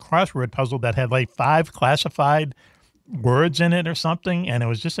 There's a crossword puzzle that had 5 classified words in it or something, and it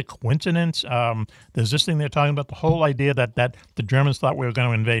was just a coincidence. There's this thing they're talking about, the whole idea that the Germans thought we were going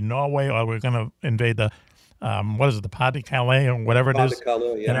to invade Norway, or we were going to invade the the Pas-de-Calais or whatever it is.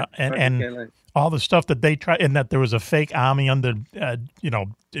 Pas-de-Calais, yeah. And all the stuff that they tried, and that there was a fake army under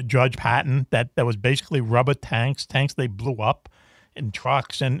George Patton that was basically rubber tanks they blew up in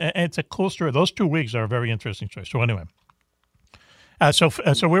trucks, and it's a cool story. Those 2 weeks are a very interesting story. So anyway. So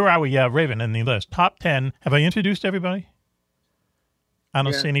where are we, Raven, in the list? Top 10. Have I introduced everybody? I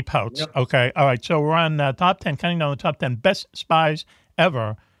don't see any pouts. Yep. Okay. All right. So we're on top 10, counting down the top 10 best spies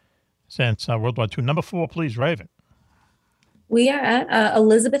ever since World War II. Number 4, please, Raven. We are at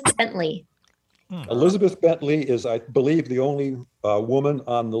Elizabeth Bentley. Elizabeth Bentley is, I believe, the only woman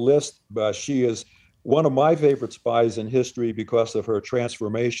on the list. She is one of my favorite spies in history because of her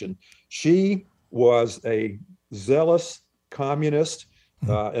transformation. She was a zealous communist,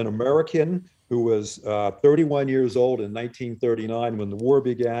 an American who was 31 years old in 1939 when the war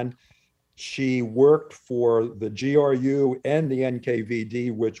began. She worked for the GRU and the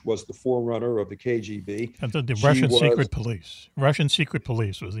NKVD, which was the forerunner of the KGB. And the Russian secret police. Russian secret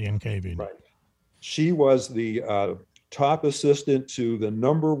police was the NKVD. Right. She was the top assistant to the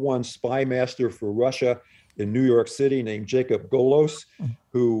 #1 spy master for Russia in New York City named Jacob Golos,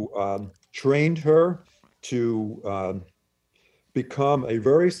 who trained her to become a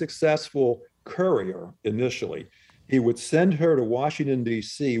very successful courier initially. He would send her to Washington,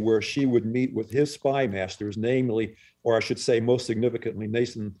 D.C., where she would meet with his spy masters, namely, or I should say most significantly,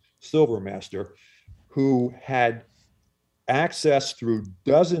 Nathan Silvermaster, who had access through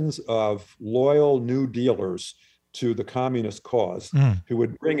dozens of loyal New Dealers to the communist cause, who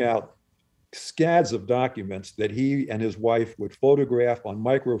would bring out scads of documents that he and his wife would photograph on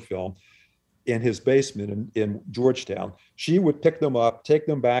microfilm in his basement in Georgetown. She would pick them up, take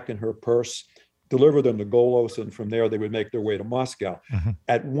them back in her purse, deliver them to Golos, and from there they would make their way to Moscow.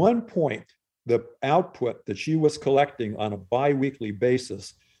 At one point, the output that she was collecting on a biweekly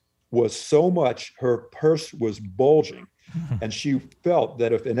basis was so much, her purse was bulging. And she felt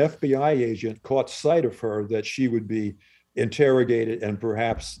that if an FBI agent caught sight of her, that she would be interrogated and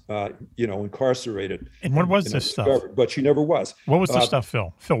perhaps, incarcerated. And what was this stuff? But she never was. What was the stuff,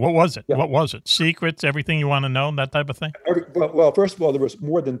 Phil? Phil, what was it? Yeah. What was it? Secrets, everything you want to know, that type of thing? Well, first of all, there was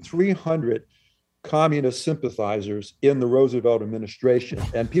more than 300 communist sympathizers in the Roosevelt administration,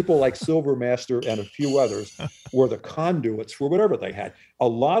 and people like Silvermaster and a few others were the conduits for whatever they had. A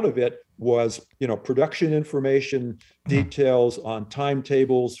lot of it was, production information, details on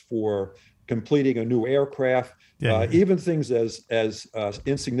timetables for completing a new aircraft, even things as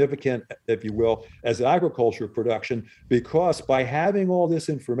insignificant, if you will, as agriculture production, because by having all this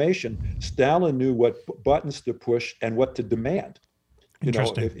information, Stalin knew what buttons to push and what to demand.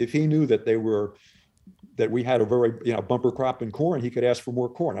 If he knew that we had a very bumper crop in corn, he could ask for more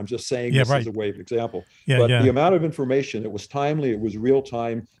corn. I'm just saying this as a way of example. But the amount of information, it was timely, it was real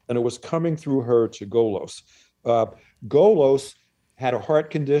time, and it was coming through her to Golos. Golos had a heart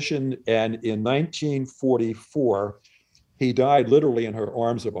condition, and in 1944, he died literally in her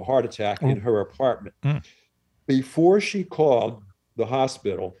arms of a heart attack in her apartment. Before she called the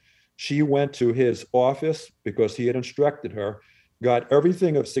hospital, she went to his office because he had instructed her, got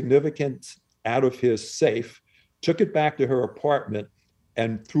everything of significance out of his safe, took it back to her apartment,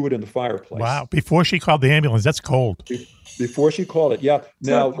 and threw it in the fireplace. Wow. Before she called the ambulance. That's cold. Before she called it, yeah.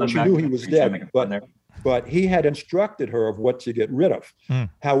 Now, she knew he was dead, but he had instructed her of what to get rid of.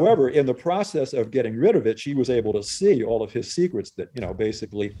 However, in the process of getting rid of it, she was able to see all of his secrets that,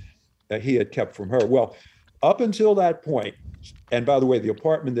 basically he had kept from her. Well, up until that point, and by the way, the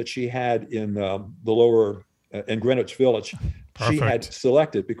apartment that she had in the lower, in Greenwich Village, she had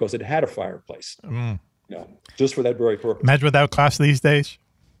selected because it had a fireplace, just for that very purpose. Imagine what that would cost these days.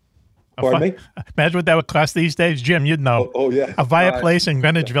 Pardon me? Imagine what that would cost these days, Jim. You'd know. Oh yeah, a fireplace in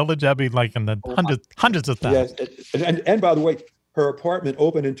Greenwich Village, that'd be like in the hundreds of thousands. Yes, and by the way, her apartment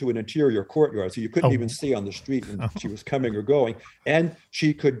opened into an interior courtyard, so you couldn't even see on the street when she was coming or going. And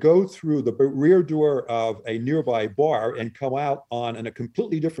she could go through the rear door of a nearby bar and come out on a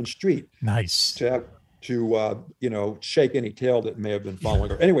completely different street. Nice. To shake any tail that may have been following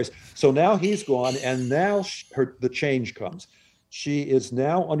her. Anyways, so now he's gone, and now the change comes. She is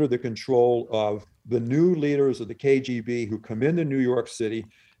now under the control of the new leaders of the KGB who come into New York City,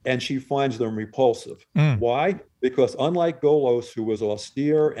 and she finds them repulsive. Why? Because unlike Golos, who was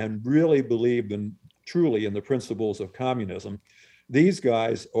austere and really believed truly in the principles of communism, these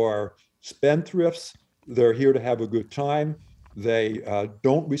guys are spendthrifts. They're here to have a good time. They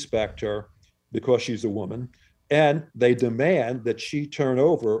don't respect her because she's a woman, and they demand that she turn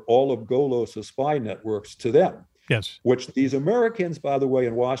over all of Golos' spy networks to them. Yes. Which these Americans, by the way,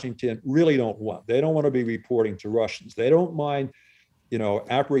 in Washington really don't want. They don't want to be reporting to Russians. They don't mind,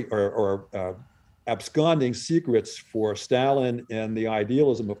 absconding secrets for Stalin and the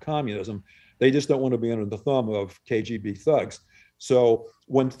idealism of communism. They just don't want to be under the thumb of KGB thugs. So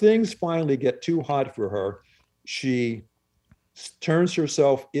when things finally get too hot for her, she turns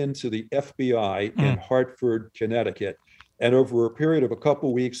herself into the FBI in Hartford, Connecticut. And over a period of a couple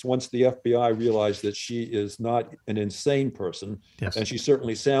of weeks, once the FBI realized that she is not an insane person, and she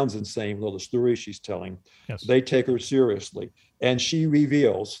certainly sounds insane, though the story she's telling, they take her seriously. And she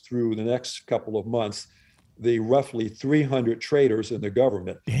reveals through the next couple of months the roughly 300 traitors in the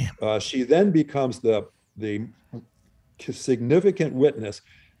government. She then becomes the significant witness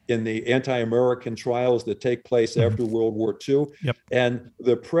in the anti-American trials that take place after World War II. And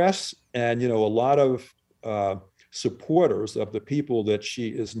the press and, a lot of supporters of the people that she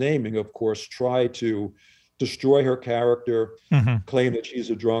is naming, of course, try to destroy her character, claim that she's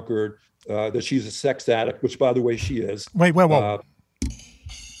a drunkard, that she's a sex addict, which, by the way, she is. Wait.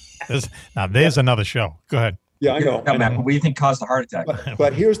 There's another show. Go ahead. Yeah, I know. What do you think caused the heart attack?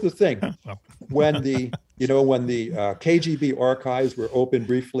 But here's the thing: when the KGB archives were opened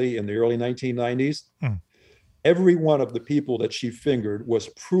briefly in the early 1990s, every one of the people that she fingered was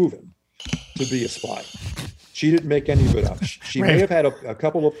proven to be a spy. She didn't make any of it up. She may have had a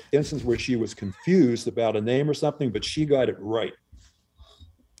couple of instances where she was confused about a name or something, but she got it right.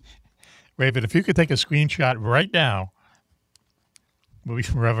 Raven, if you could take a screenshot right now, movie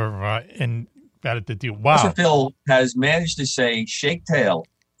forever, and got it to do. Wow. Professor Phil has managed to say shake tail,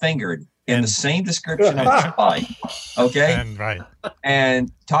 fingered, in the same description of spy. Okay?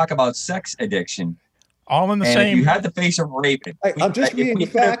 And talk about sex addiction. All in the same. If you had the face of Raven. I'm just reading the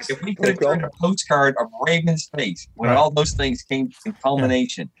facts. If we could have turned a postcard of Raven's face when all those things came to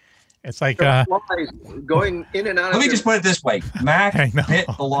culmination, It's like flies going in and out. Let me just put it this way: Mac bit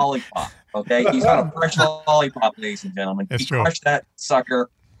the lollipop. Okay, he's got a fresh lollipop, ladies and gentlemen. That's he true. crushed that sucker.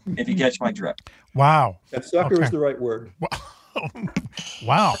 If you catch my drift. Wow. That sucker is the right word.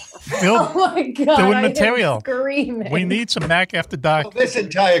 Wow. Oh my God. Doing I am material. screaming. We need some Mac After Dark. Well, this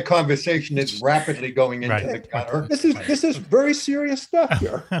entire conversation is rapidly going into Right. the gutter. This is very serious stuff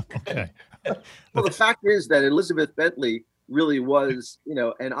here. Okay. Well, the fact is that Elizabeth Bentley really was,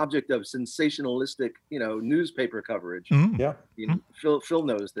 an object of sensationalistic, newspaper coverage. Yeah. Phil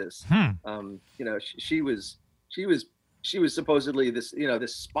knows this. She was supposedly this,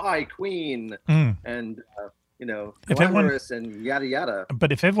 this spy queen, and glamorous and yada yada.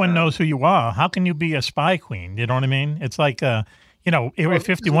 But if everyone knows who you are, how can you be a spy queen? You know what I mean? It's like, Area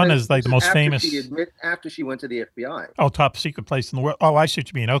 51 is like the most famous. After she went to the FBI. Oh, top secret place in the world. Oh, I see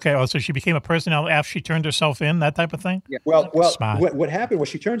what you mean. Okay. Oh, so she became a personality after she turned herself in, that type of thing? Yeah. Well, Smart. what happened was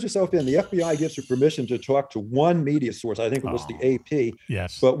she turns herself in. The FBI gives her permission to talk to one media source. I think it was the AP.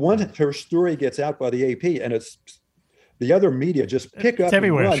 Yes. But once her story gets out by the AP, and it's the other media just pick up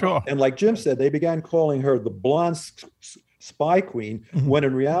everywhere, and run. sure. And like Jim said, they began calling her the blonde spy queen, when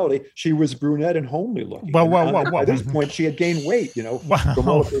in reality she was brunette and homely looking. Whoa. At this point, she had gained weight, from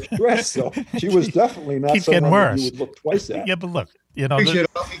all of her stress. So she was definitely not Keeps someone getting that worse. you would look twice at. Yeah, but look, We should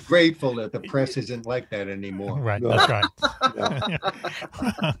all be grateful that the press isn't like that anymore. Right, that's right.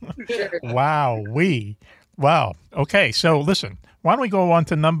 Wow. Okay, so listen, why don't we go on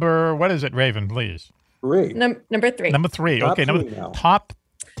to number, what is it, Raven, please? Number three. Number three. Top Okay, three now. top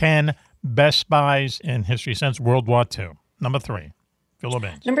 10 best spies in history since World War II. Number three. Phil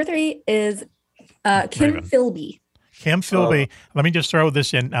O'Baines. Number three is Kim Raven. Philby. Kim Philby. Let me just throw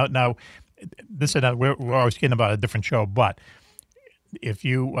this in out now. This is we're always kidding about a different show, but if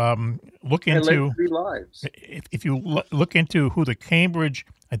you look into Three Lives. if you look into who the Cambridge,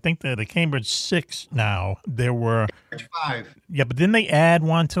 I think the Cambridge 6 now, there were 5. Yeah, but didn't they add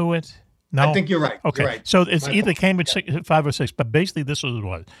one to it? No, I think you're right. Okay, You're right. so it's My either fault. Cambridge 5 or 6, but basically this is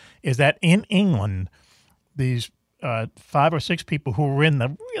what is that in England, these 5 or 6 people who were in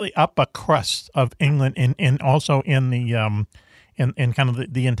the really upper crust of England, and also in the in kind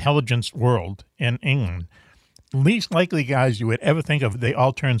of the intelligence world in England, least likely guys you would ever think of, they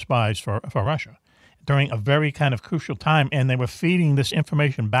all turned spies for Russia during a very kind of crucial time, and they were feeding this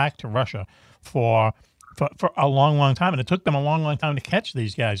information back to Russia for a long time, and it took them a long time to catch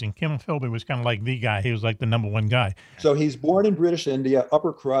these guys. And Kim Philby was kind of like the guy; he was like the number one guy. So he's born in British India,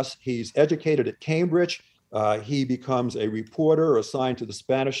 upper crust. He's educated at Cambridge. He becomes a reporter assigned to the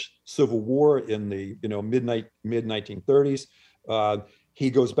Spanish Civil War in the mid 1930s. He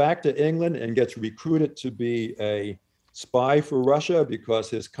goes back to England and gets recruited to be a spy for Russia because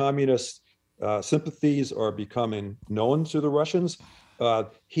his communist sympathies are becoming known to the Russians.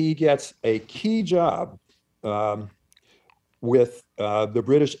 He gets a key job with the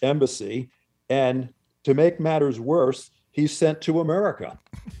British Embassy, and to make matters worse, he's sent to America.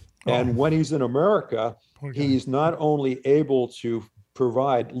 And when he's in America, he's not only able to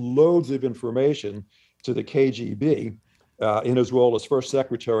provide loads of information to the KGB in his role as first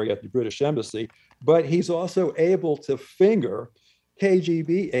secretary at the British Embassy, but he's also able to finger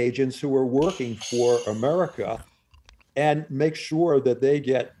KGB agents who are working for America and make sure that they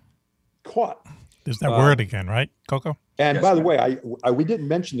get caught. There's that word again, right, Coco? And Yes, by the way, we didn't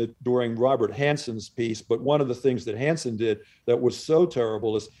mention it during Robert Hanson's piece, but one of the things that Hanson did that was so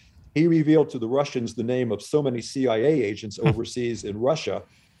terrible is he revealed to the Russians the name of so many CIA agents overseas in Russia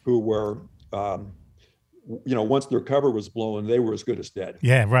who were, once their cover was blown, they were as good as dead.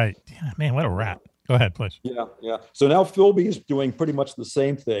 Yeah, right. Yeah, man, what a rat. Go ahead, please. Yeah. So now Philby is doing pretty much the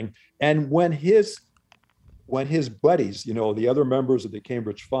same thing. And when his buddies, the other members of the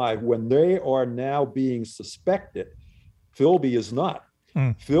Cambridge Five, when they are now being suspected, Philby is not.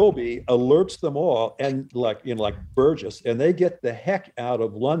 Philby alerts them all, and like Burgess, and they get the heck out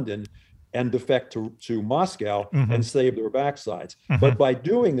of London and defect to Moscow and save their backsides. But by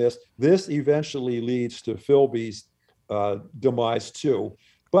doing this eventually leads to Philby's demise too.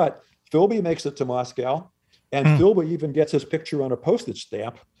 But Philby makes it to Moscow, and Philby even gets his picture on a postage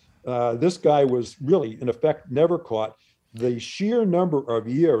stamp. This guy was really, in effect, never caught. The sheer number of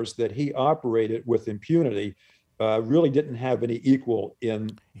years that he operated with impunity really didn't have any equal in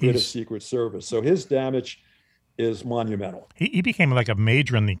British Secret Service. So his damage is monumental. He became like a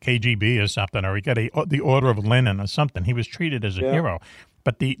major in the KGB or something, or he got the Order of Lenin or something. He was treated as a hero.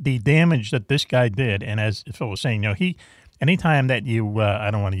 But the damage that this guy did, and as Phil was saying, anytime that you,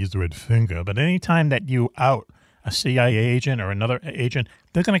 I don't want to use the word finger, but anytime that you out a CIA agent or another agent,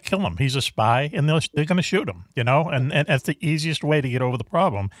 they're going to kill him. He's a spy, and they're going to shoot him, and that's the easiest way to get over the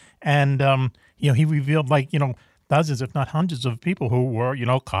problem. And, he revealed dozens, if not hundreds of people who were,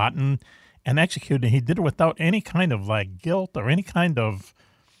 caught and executed. He did it without any kind of guilt or any kind of,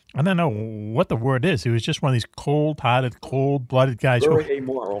 I don't know what the word is. He was just one of these cold-hearted, cold-blooded guys. Very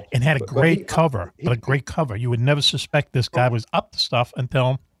amoral. And had a great cover. But a great cover. You would never suspect this guy was up to stuff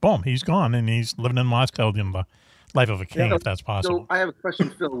until, boom, he's gone, and he's living in Moscow in the life of a king, if that's possible. So I have a question,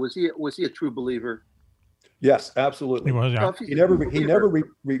 Phil. Was he a true believer? Yes, absolutely. He was, yeah. He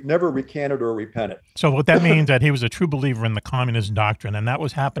never recanted or repented. So what that means that he was a true believer in the communist doctrine, and that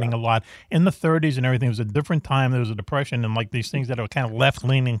was happening a lot in the 30s and everything. It was a different time. There was a depression, and these things that are kind of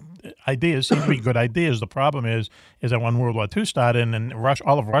left-leaning ideas seem to be good ideas. The problem is that when World War II started and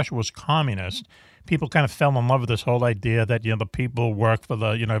all of Russia was communist, people kind of fell in love with this whole idea that, the people work for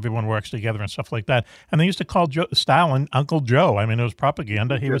everyone works together and stuff like that. And they used to call Stalin Uncle Joe. I mean, it was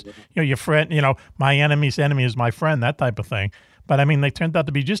propaganda. He was, your friend, my enemy's enemy is my friend, that type of thing. But I mean, they turned out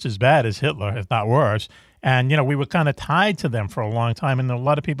to be just as bad as Hitler, if not worse. And, we were kind of tied to them for a long time. And a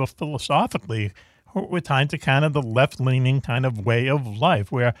lot of people philosophically were tied to kind of the left-leaning kind of way of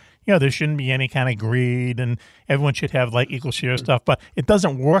life where, there shouldn't be any kind of greed and everyone should have equal share stuff. But it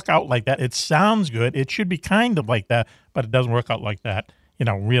doesn't work out like that. It sounds good. It should be kind of like that, but it doesn't work out like that,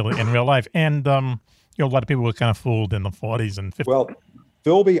 really in real life. And, a lot of people were kind of fooled in the 40s and 50s. Well,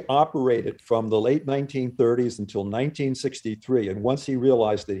 Philby operated from the late 1930s until 1963. And once he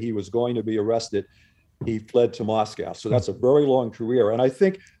realized that he was going to be arrested, he fled to Moscow. So that's a very long career. And I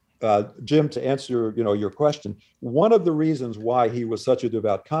think, Jim, to answer, your question, one of the reasons why he was such a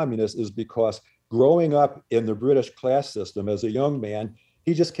devout communist is because growing up in the British class system as a young man,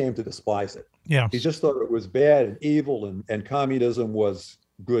 he just came to despise it. Yeah. He just thought it was bad and evil, and communism was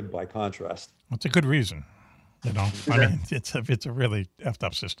good by contrast. It's a good reason. I mean, it's a really effed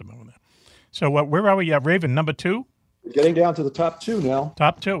up system over there. So where are we at, Raven? Number 2? We're getting down to the top 2 now.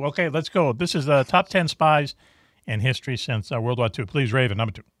 Top 2. Okay, let's go. This is the top 10 spies in history since World War II. Please, Raven,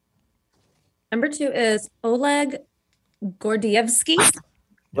 number 2. Number 2 is Oleg Gordievsky.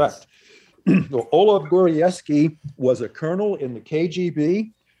 Right. Oleg Gordievsky was a colonel in the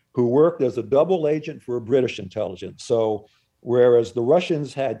KGB who worked as a double agent for British intelligence. So whereas the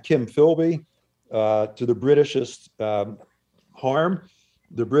Russians had Kim Philby to the British's harm,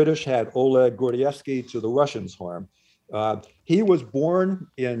 the British had Oleg Gordievsky to the Russians' harm. He was born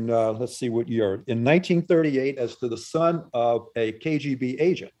in, let's see what year, in 1938 as the son of a KGB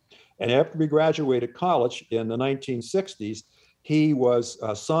agent. And after he graduated college in the 1960s, he was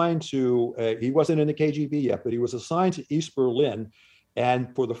assigned to, he wasn't in the KGB yet, but he was assigned to East Berlin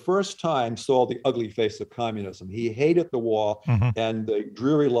and for the first time saw the ugly face of communism. He hated the wall and the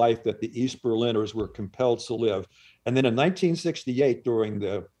dreary life that the East Berliners were compelled to live. And then in 1968, during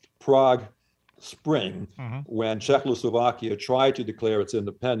the Prague Spring, when Czechoslovakia tried to declare its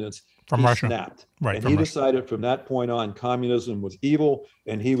independence, from Russia. Snapped. Right, and he decided from that point on, communism was evil,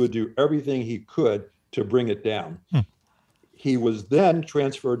 and he would do everything he could to bring it down. He was then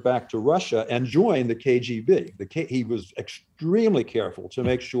transferred back to Russia and joined the KGB. He was extremely careful to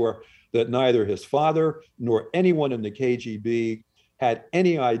make sure that neither his father nor anyone in the KGB had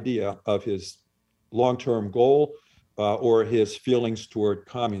any idea of his long-term goal or his feelings toward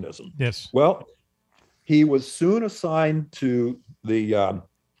communism. Yes. Well, he was soon assigned to the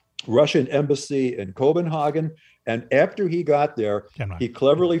Russian embassy in Copenhagen. And after he got there, he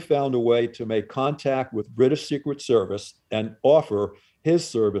cleverly found a way to make contact with British Secret Service and offer his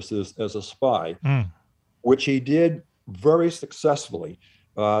services as a spy, which he did very successfully.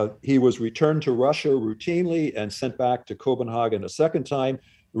 He was returned to Russia routinely and sent back to Copenhagen a second time,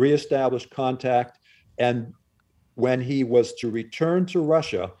 reestablished contact. And when he was to return to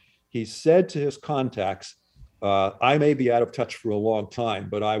Russia, he said to his contacts, I may be out of touch for a long time,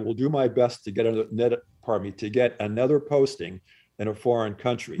 but I will do my best to get another posting in a foreign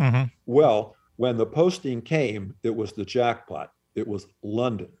country. Well, when the posting came, it was the jackpot. It was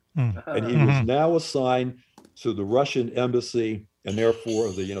London. And he was now assigned to the Russian embassy and therefore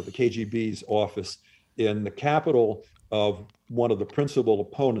the KGB's office in the capital of one of the principal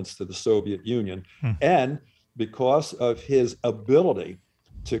opponents to the Soviet Union. And because of his ability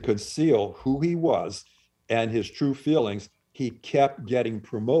to conceal who he was and his true feelings, he kept getting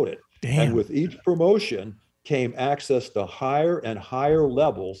promoted. And with each promotion came access to higher and higher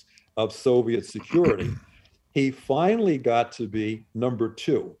levels of Soviet security. He finally got to be number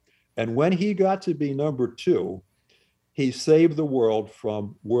 2. And when he got to be number 2, he saved the world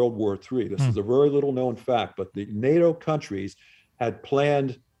from World War III. This is a very little known fact, but the NATO countries had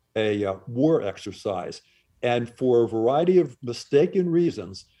planned a war exercise. And for a variety of mistaken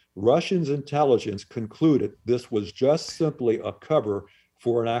reasons, Russian intelligence concluded this was just simply a cover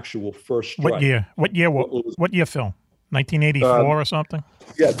for an actual first strike. What year? What year film? 1984 or something?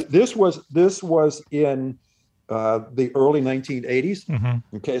 Yeah, this was in the early 1980s.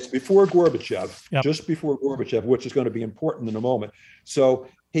 Mm-hmm. Okay, it's before Gorbachev, just before Gorbachev, which is going to be important in a moment. So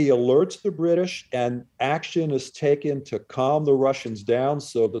he alerts the British, and action is taken to calm the Russians down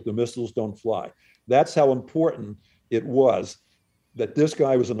so that the missiles don't fly. That's how important it was that this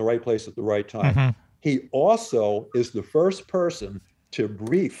guy was in the right place at the right time. Mm-hmm. He also is the first person to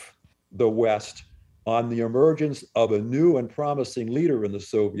brief the West on the emergence of a new and promising leader in the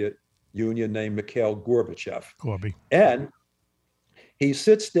Soviet Union named Mikhail Gorbachev. Gorby. And he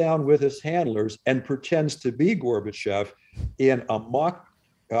sits down with his handlers and pretends to be Gorbachev in a mock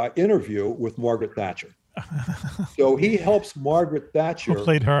interview with Margaret Thatcher. So he helps Margaret Thatcher. Who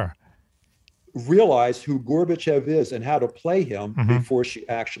played her? Realize who Gorbachev is and how to play him before she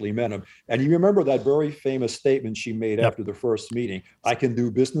actually met him. And you remember that very famous statement she made after the first meeting, I can do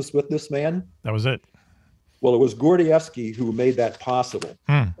business with this man? That was it. Well, it was Gordievsky who made that possible.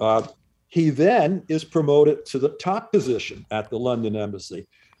 He then is promoted to the top position at the London embassy.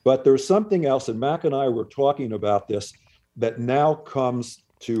 But there's something else, and Mac and I were talking about this, that now comes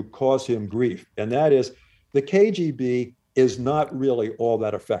to cause him grief. And that is the KGB is not really all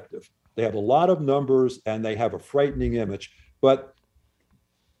that effective. They have a lot of numbers and they have a frightening image, but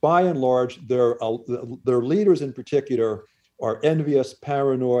by and large, their leaders in particular are envious,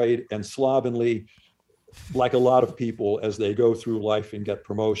 paranoid, and slovenly, like a lot of people as they go through life and get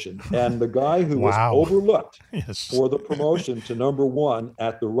promotion. And the guy who was overlooked for the promotion to number one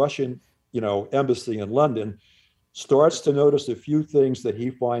at the Russian, embassy in London starts to notice a few things that he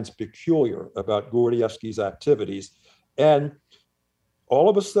finds peculiar about Gordievsky's activities. And all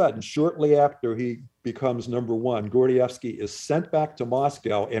of a sudden, shortly after he becomes number one, Gordievsky is sent back to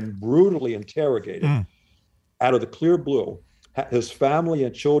Moscow and brutally interrogated out of the clear blue. His family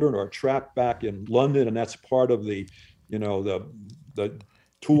and children are trapped back in London, and that's part of the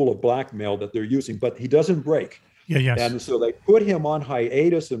tool of blackmail that they're using. But he doesn't break. And so they put him on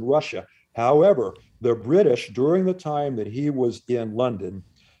hiatus in Russia. However, the British, during the time that he was in London,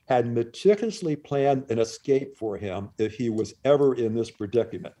 had meticulously planned an escape for him if he was ever in this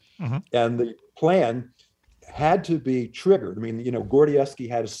predicament. And the plan had to be triggered. I mean, Gordievsky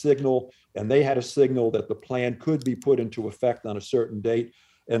had a signal, and they had a signal that the plan could be put into effect on a certain date.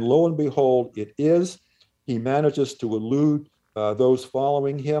 And lo and behold, it is. He manages to elude those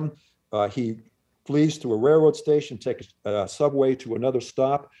following him. He flees to a railroad station, takes a subway to another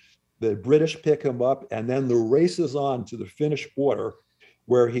stop. The British pick him up, and then the race is on to the Finnish border,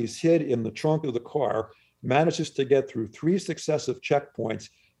 where he's hid in the trunk of the car, manages to get through 3 successive checkpoints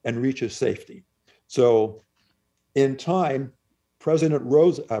and reaches safety. So in time, President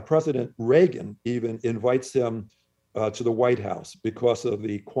Reagan even invites him to the White House because of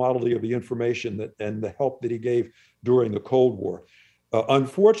the quality of the information and the help that he gave during the Cold War.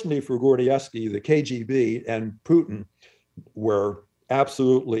 Unfortunately for Gordievsky, the KGB and Putin were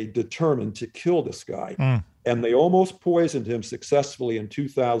absolutely determined to kill this guy. And they almost poisoned him successfully in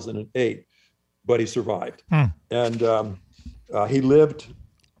 2008, but he survived. And he lived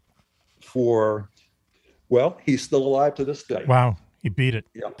he's still alive to this day. Wow, he beat it.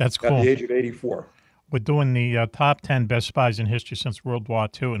 That's cool. At the age of 84. We're doing the top 10 best spies in history since World War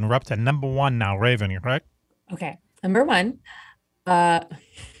II, and we're up to number 1 now. Raven, you correct? Okay, number 1,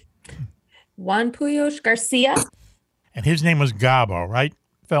 Juan Puyos Garcia. And his name was Garbo, right,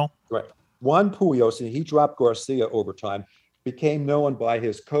 Phil? Right. Juan Puyos, and he dropped Garcia over time, became known by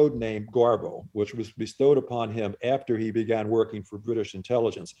his code name Garbo, which was bestowed upon him after he began working for British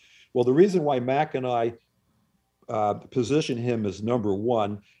intelligence. Well, the reason why Mac and I position him as number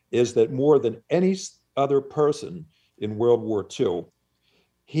 1 is that more than any other person in World War II,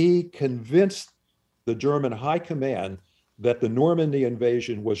 he convinced the German high command that the Normandy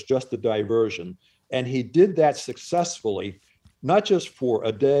invasion was just a diversion. And he did that successfully, not just for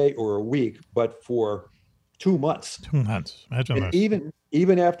a day or a week, but for 2 months. 2 months. Imagine that.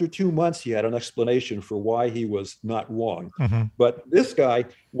 Even after 2 months, he had an explanation for why he was not wrong. But this guy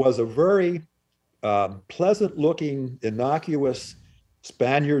was a very pleasant-looking, innocuous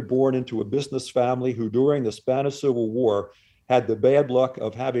Spaniard born into a business family who, during the Spanish Civil War, had the bad luck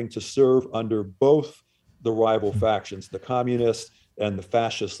of having to serve under both the rival factions, the communists and the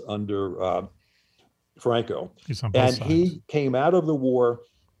fascists under Franco. And he came out of the war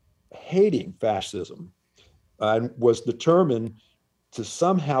hating fascism and was determined to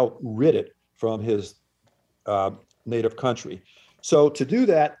somehow rid it from his native country. So to do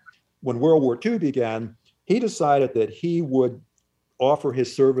that, when World War II began, he decided that he would offer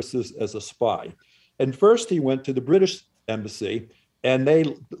his services as a spy. And first he went to the British embassy, and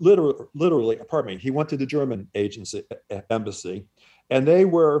they literally, he went to the German embassy, and they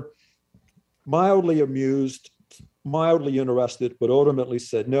were mildly amused, mildly interested, but ultimately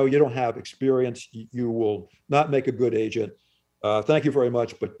said, no, you don't have experience. You will not make a good agent. Thank you very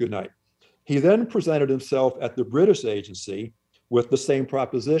much, but good night. He then presented himself at the British agency with the same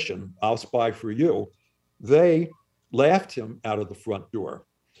proposition, I'll spy for you. They laughed him out of the front door.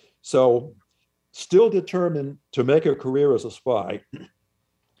 So still determined to make a career as a spy,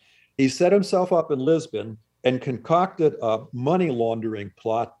 he set himself up in Lisbon and concocted a money laundering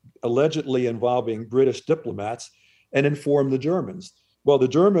plot allegedly involving British diplomats and informed the Germans. Well, the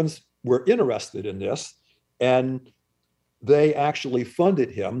Germans were interested in this, and they actually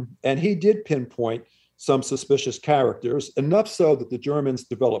funded him, and he did pinpoint some suspicious characters, enough so that the Germans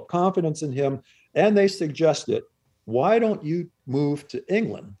developed confidence in him, and they suggested, why don't you move to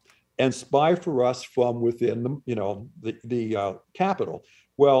England and spy for us from within the capital?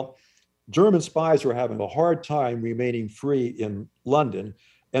 Well, German spies were having a hard time remaining free in London,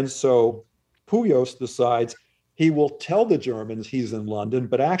 and so Puyos decides he will tell the Germans he's in London,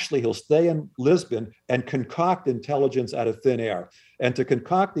 but actually he'll stay in Lisbon and concoct intelligence out of thin air. And to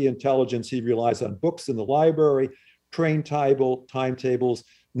concoct the intelligence, he relies on books in the library, train timetables,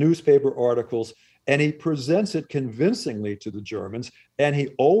 newspaper articles, and he presents it convincingly to the Germans. And he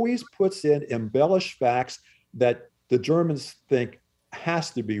always puts in embellished facts that the Germans think has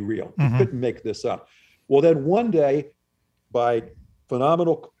to be real. He couldn't make this up. Well, then one day, by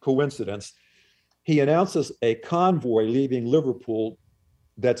phenomenal coincidence, he announces a convoy leaving Liverpool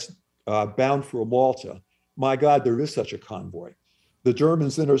that's bound for Malta. My God, there is such a convoy. The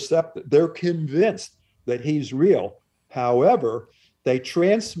Germans intercept it. They're convinced that he's real. However, they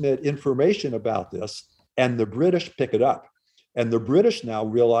transmit information about this, and the British pick it up. And the British now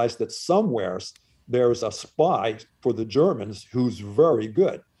realize that somewhere there's a spy for the Germans who's very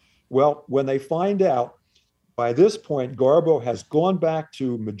good. Well, when they find out, by this point, Garbo has gone back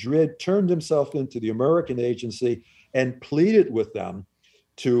to Madrid, turned himself into the American agency, and pleaded with them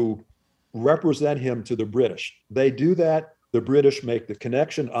to represent him to the British. They do that. The British make the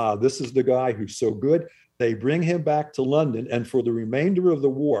connection. This is the guy who's so good. They bring him back to London. And for the remainder of the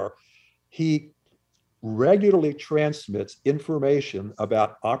war, he regularly transmits information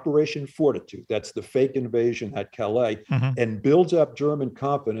about Operation Fortitude. That's the fake invasion at Calais, and builds up German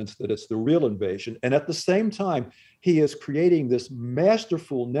confidence that it's the real invasion. And at the same time, he is creating this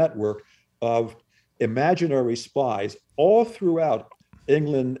masterful network of imaginary spies all throughout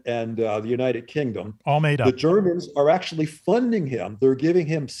England and the United Kingdom. All made up. The Germans are actually funding him. They're giving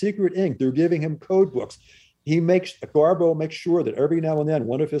him secret ink. They're giving him code books. Garbo makes sure that every now and then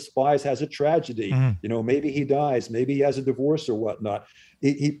one of his spies has a tragedy. Maybe he dies, maybe he has a divorce or whatnot.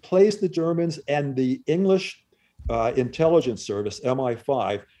 He plays the Germans, and the English intelligence service,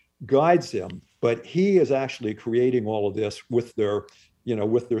 MI5, guides him. But he is actually creating all of this with their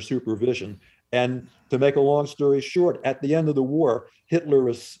supervision. And to make a long story short, at the end of the war,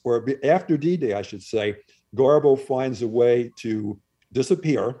 after D-Day, I should say, Garbo finds a way to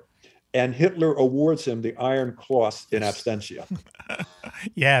disappear, and Hitler awards him the Iron Cross in absentia.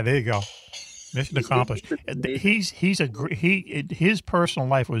 Yeah, there you go. Mission accomplished. His personal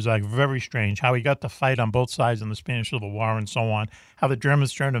life was like very strange. How he got to fight on both sides in the Spanish Civil War and so on. How the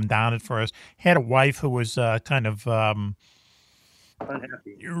Germans turned him down at first. He had a wife who was kind of unhappy,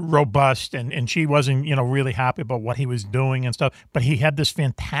 robust, and she wasn't really happy about what he was doing and stuff. But he had this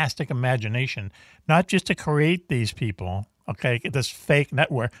fantastic imagination, not just to create these people. Okay, this fake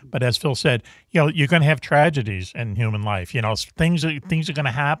network, but as Phil said, you're going to have tragedies in human life. Things are going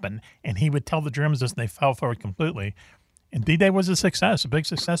to happen, and he would tell the Germans this, and they fell for it completely. And D-Day was a big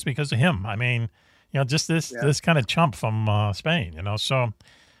success because of him. I mean, just this kind of chump from Spain. So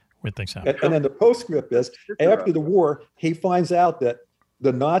weird things happen. And then the postscript is, after the war, he finds out that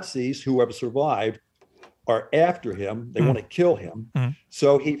the Nazis who have survived are after him. They want to kill him.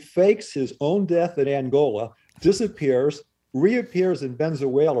 So he fakes his own death in Angola, disappears, reappears in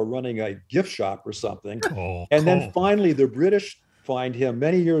Venezuela running a gift shop or something. And then finally, the British find him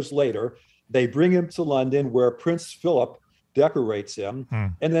many years later. They bring him to London, where Prince Philip decorates him.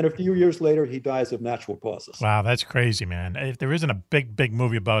 And then a few years later, he dies of natural causes. Wow, that's crazy, man. If there isn't a big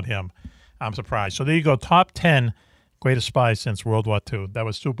movie about him, I'm surprised. So there you go, top 10 greatest spies since World War II. That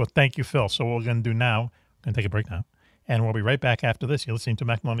was super. Thank you, Phil. So what we're going to do now, we're going to take a break now, and we'll be right back after this. You're listening to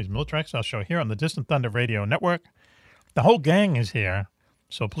Mac Maloney's Military Show here on the Distant Thunder Radio Network. The whole gang is here,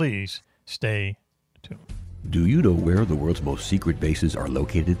 so please stay tuned. Do you know where the world's most secret bases are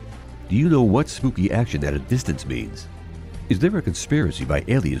located? Do you know what spooky action at a distance means? Is there a conspiracy by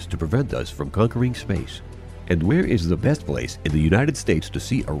aliens to prevent us from conquering space? And where is the best place in the United States to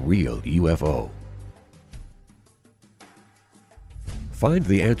see a real UFO? Find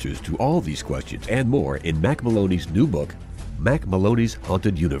the answers to all these questions and more in Mac Maloney's new book, Mac Maloney's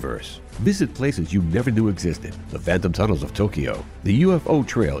Haunted Universe. Visit places you never knew existed: the Phantom Tunnels of Tokyo, the UFO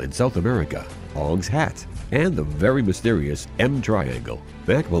Trail in South America, Ong's Hat, and the very mysterious M Triangle.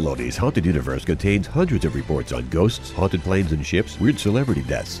 Mac Maloney's Haunted Universe contains hundreds of reports on ghosts, haunted planes and ships, weird celebrity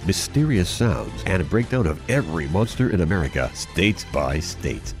deaths, mysterious sounds, and a breakdown of every monster in America, state by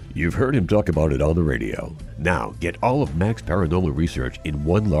state. You've heard him talk about it on the radio. Now, get all of Mac's paranormal research in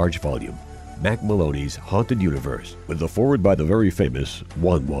one large volume. Mac Maloney's Haunted Universe, with the foreword by the very famous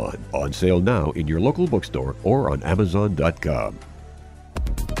Wan Wan. On sale now in your local bookstore or on Amazon.com.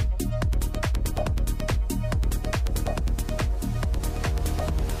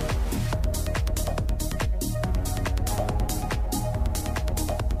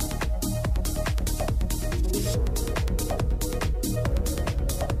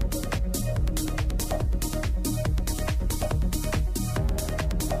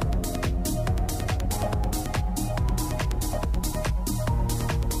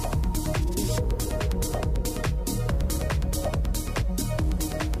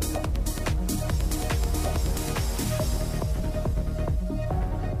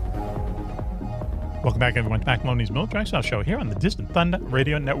 Welcome back, everyone. Mac Maloney's Military Lifestyle Show here on the Distant Thunder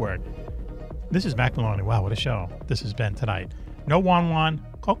Radio Network. This is Mac Maloney. Wow, what a show this has been tonight. No Wan Wan.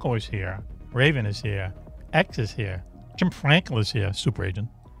 Coco is here. Raven is here. X is here. Jim Frankel is here, super agent.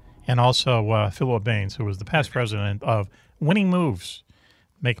 And also Phil Baines, who was the past president of Winning Moves.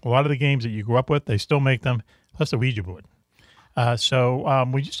 Make a lot of the games that you grew up with, they still make them, plus the Ouija board. So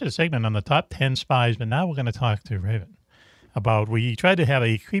we just did a segment on the top 10 spies, but now we're going to talk to Raven about, we try to have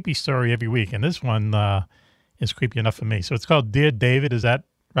a creepy story every week, and this one is creepy enough for me. So it's called Dear David. Is that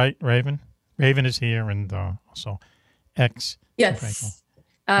right, Raven? Raven is here, and also X. Yes,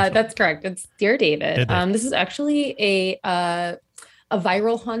 that's correct. It's Dear David. This is actually a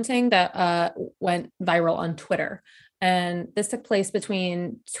viral haunting that went viral on Twitter. And this took place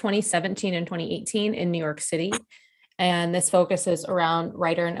between 2017 and 2018 in New York City. And this focuses around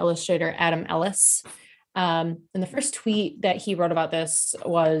writer and illustrator Adam Ellis. And the first tweet that he wrote about this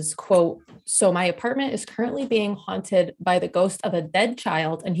was, quote, "So my apartment is currently being haunted by the ghost of a dead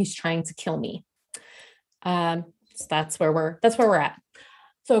child, and he's trying to kill me." So that's where we're at.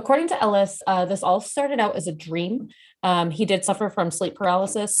 So according to Ellis, this all started out as a dream. He did suffer from sleep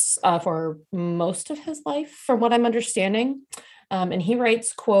paralysis for most of his life, from what I'm understanding. And he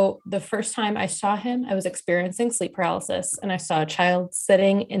writes, quote, "The first time I saw him, I was experiencing sleep paralysis, and I saw a child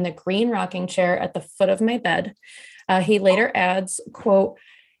sitting in the green rocking chair at the foot of my bed." He later adds, quote,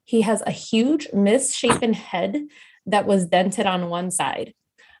 "He has a huge misshapen head that was dented on one side.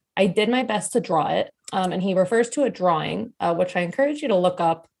 I did my best to draw it." And he refers to a drawing, which I encourage you to look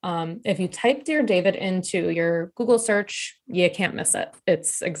up. If you type Dear David into your Google search, you can't miss it.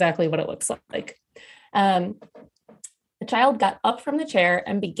 It's exactly what it looks like. The child got up from the chair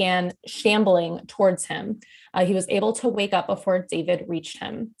and began shambling towards him. He was able to wake up before David reached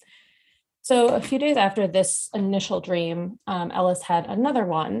him. So a few days after this initial dream, Ellis had another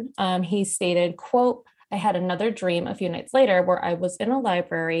one. He stated, quote, "I had another dream a few nights later where I was in a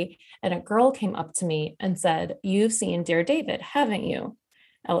library and a girl came up to me and said, 'You've seen Dear David, haven't you?'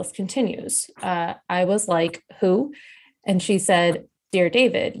 Ellis continues, I was like, 'Who?' And she said, 'Dear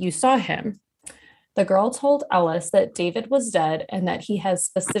David, you saw him.' The girl told Ellis that David was dead and that he has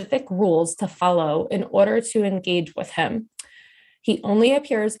specific rules to follow in order to engage with him. He only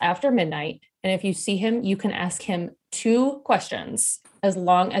appears after midnight, and if you see him, you can ask him 2 questions, as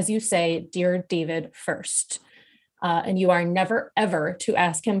long as you say, 'Dear David,' first. And you are never, ever to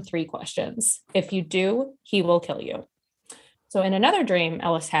ask him 3 questions. If you do, he will kill you." So in another dream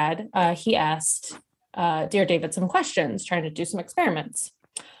Ellis had, he asked Dear David some questions, trying to do some experiments.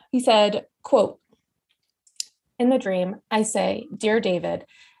 He said, quote, "In the dream, I say, 'Dear David,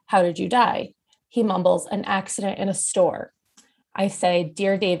 how did you die?' He mumbles, 'An accident in a store.' I say,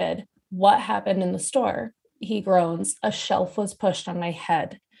 'Dear David, what happened in the store?' He groans, 'A shelf was pushed on my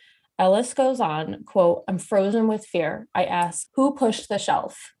head.' Ellis goes on, quote, "I'm frozen with fear. I ask, 'Who pushed the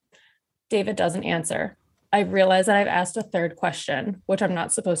shelf?' David doesn't answer. I realize that I've asked a 3rd question, which I'm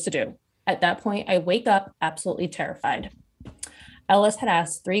not supposed to do. At that point, I wake up absolutely terrified." Ellis had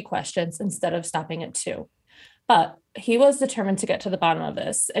asked 3 questions instead of stopping at 2. But he was determined to get to the bottom of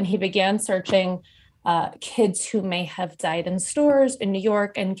this, and he began searching kids who may have died in stores in New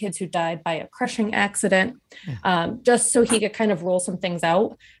York and kids who died by a crushing accident, just so he could kind of rule some things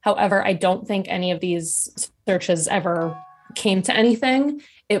out. However, I don't think any of these searches ever came to anything.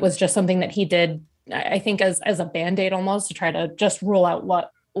 It was just something that he did, I think, as a Band-Aid almost, to try to just rule out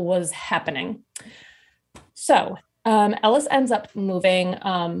what was happening. So Ellis ends up moving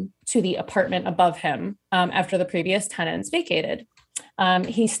to the apartment above him after the previous tenants vacated.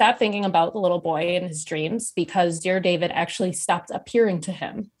 He stopped thinking about the little boy in his dreams because Dear David actually stopped appearing to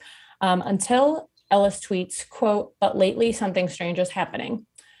him until Ellis tweets, quote, "But lately something strange is happening.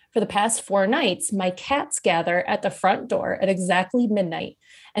 For the past 4 nights, my cats gather at the front door at exactly midnight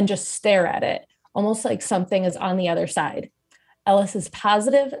and just stare at it, almost like something is on the other side. Ellis is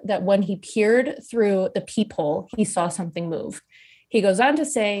positive that when he peered through the peephole, he saw something move. He goes on to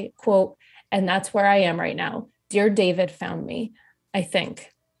say, quote, and that's where I am right now. Dear David found me, I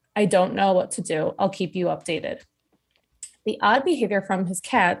think. I don't know what to do. I'll keep you updated." The odd behavior from his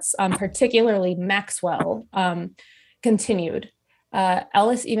cats, particularly Maxwell, continued.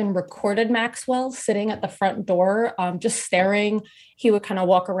 Ellis even recorded Maxwell sitting at the front door, just staring. He would kind of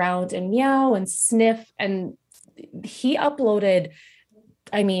walk around and meow and sniff. And he uploaded,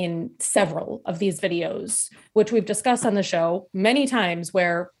 several of these videos, which we've discussed on the show many times,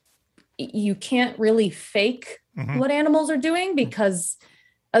 where you can't really fake what animals are doing because,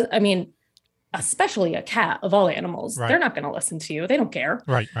 especially a cat of all animals, they're not going to listen to you. They don't care.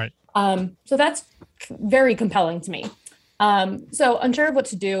 Right. So that's very compelling to me. So unsure of what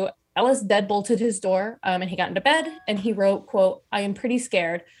to do, Ellis deadbolted his door and he got into bed and he wrote, quote, "I am pretty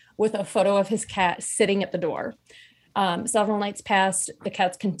scared," with a photo of his cat sitting at the door. Several nights passed. The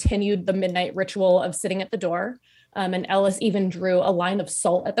cats continued the midnight ritual of sitting at the door. And Ellis even drew a line of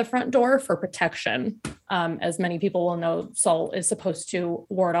salt at the front door for protection. As many people will know, salt is supposed to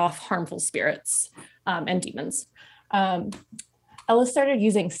ward off harmful spirits and demons. Ellis started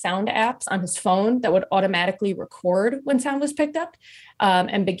using sound apps on his phone that would automatically record when sound was picked up,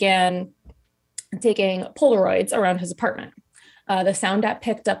 and began taking Polaroids around his apartment. The sound app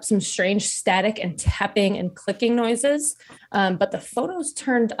picked up some strange static and tapping and clicking noises, but the photos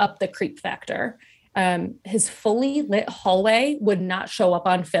turned up the creep factor. His fully lit hallway would not show up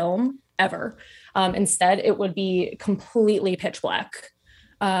on film ever. Instead, it would be completely pitch black.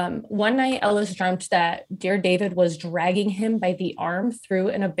 One night, Ellis dreamt that Dear David was dragging him by the arm through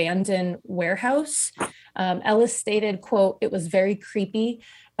an abandoned warehouse. Ellis stated, quote, "It was very creepy,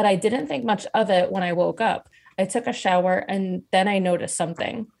 but I didn't think much of it when I woke up. I took a shower and then I noticed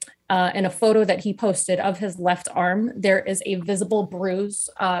something." In a photo that he posted of his left arm, there is a visible bruise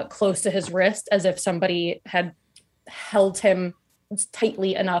close to his wrist, as if somebody had held him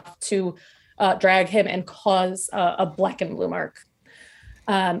tightly enough to drag him and cause a black and blue mark.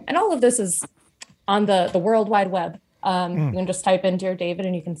 And all of this is on the World Wide Web. You can just type in Dear David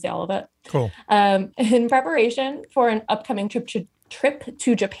and you can see all of it. Cool. In preparation for an upcoming trip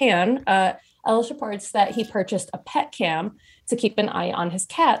to Japan, Ellis reports that he purchased a pet cam to keep an eye on his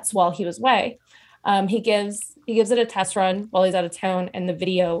cats while he was away. He gives it a test run while he's out of town, and the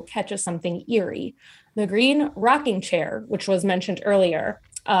video catches something eerie. The green rocking chair, which was mentioned earlier,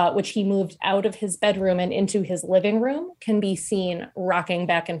 which he moved out of his bedroom and into his living room, can be seen rocking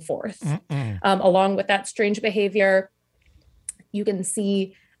back and forth. Along with that strange behavior, you can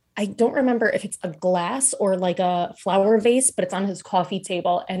see, I don't remember if it's a glass or like a flower vase, but it's on his coffee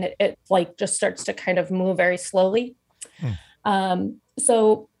table, and it like just starts to kind of move very slowly.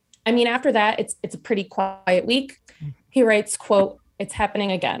 So, after that, it's a pretty quiet week. He writes, quote, "It's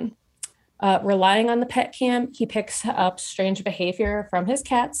happening again." Relying on the pet cam, he picks up strange behavior from his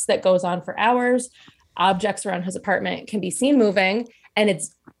cats that goes on for hours. Objects around his apartment can be seen moving, and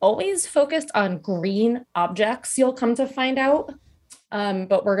it's always focused on green objects, you'll come to find out.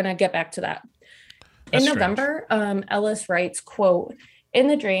 But we're going to get back to that. In November, Ellis writes, quote, "In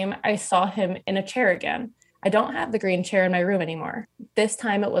the dream, I saw him in a chair again. I don't have the green chair in my room anymore. This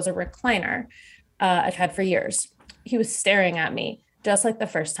time it was a recliner I've had for years. He was staring at me, just like the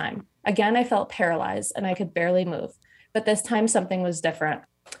first time. Again, I felt paralyzed and I could barely move. But this time something was different.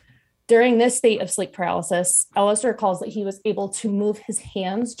 During this state of sleep paralysis, Ellis recalls that he was able to move his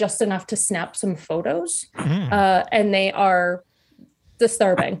hands just enough to snap some photos, and they are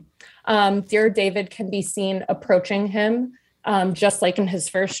disturbing. Dear David can be seen approaching him, just like in his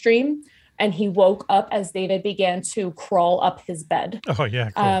first dream, and he woke up as David began to crawl up his bed. Oh,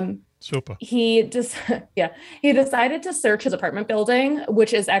 yeah, cool. Super. He decided to search his apartment building,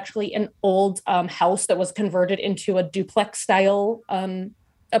 which is actually an old house that was converted into a duplex style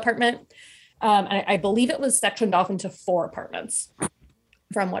apartment. And I believe it was sectioned off into 4 apartments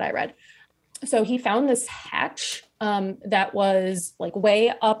from what I read. So he found this hatch that was like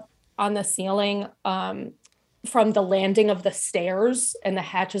way up on the ceiling from the landing of the stairs, and the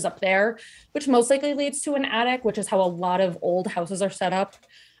hatch is up there, which most likely leads to an attic, which is how a lot of old houses are set up.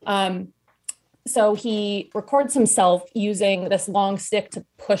 So he records himself using this long stick to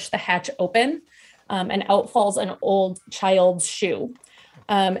push the hatch open, and out falls an old child's shoe.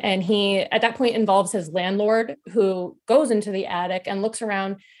 And he, at that point, involves his landlord, who goes into the attic and looks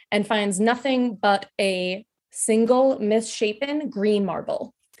around and finds nothing but a single misshapen green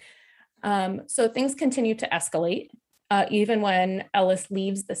marble. So things continue to escalate, even when Ellis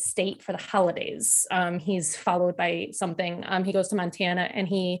leaves the state for the holidays. He's followed by something. He goes to Montana and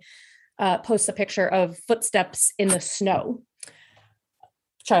he posts a picture of footsteps in the snow,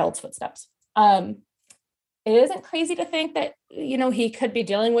 child's footsteps. It isn't crazy to think that, he could be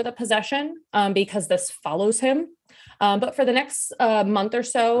dealing with a possession because this follows him. But for the next month or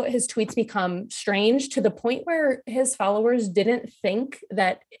so, his tweets become strange to the point where his followers didn't think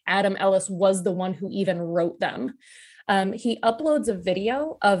that Adam Ellis was the one who even wrote them. He uploads a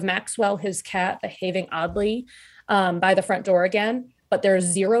video of Maxwell, his cat, behaving oddly by the front door again, but there's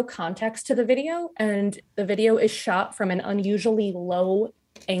zero context to the video, and the video is shot from an unusually low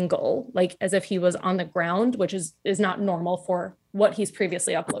angle, like as if he was on the ground, which is not normal for what he's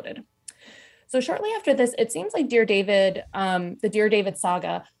previously uploaded. So shortly after this, it seems like Dear David, the Dear David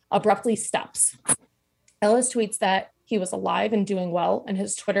saga abruptly stops. Ellis tweets that he was alive and doing well, and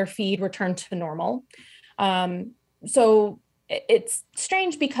his Twitter feed returned to normal. So it's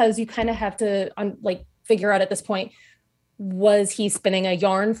strange because you kind of have to figure out at this point, was he spinning a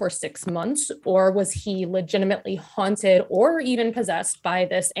yarn for 6 months, or was he legitimately haunted or even possessed by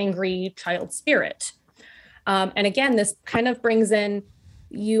this angry child spirit? And again, this kind of brings in,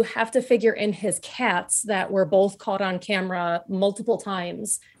 you have to figure in his cats that were both caught on camera multiple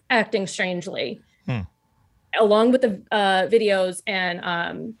times acting strangely, along with the videos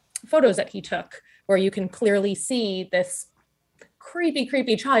and photos that he took, where you can clearly see this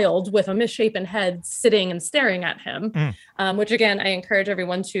creepy child with a misshapen head sitting and staring at him, which again, I encourage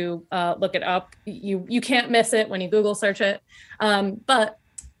everyone to look it up. You can't miss it when you Google search it. But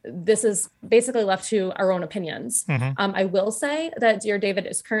this is basically left to our own opinions. I will say that Dear David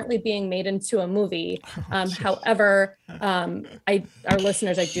is currently being made into a movie. However, our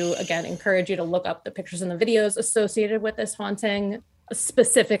listeners, I do again encourage you to look up the pictures and the videos associated with this haunting,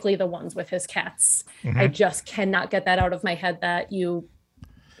 specifically the ones with his cats. I just cannot get that out of my head that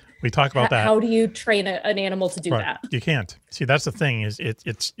we talk about that. How do you train an animal to do that? You can't. See, that's the thing, is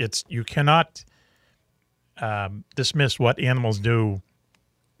it's you cannot dismiss what animals do,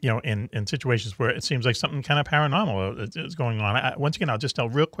 in situations where it seems like something kind of paranormal is going on. Once again, I'll just tell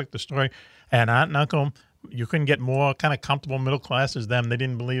real quick the story. And Aunt and Uncle, you couldn't get more kind of comfortable middle class as them. They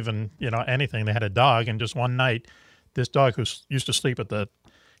didn't believe in, anything. They had a dog, and just one night, this dog who used to sleep at the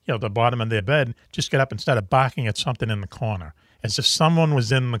bottom of their bed just got up and started barking at something in the corner, as if someone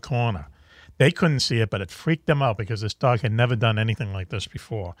was in the corner. They couldn't see it, but it freaked them out because this dog had never done anything like this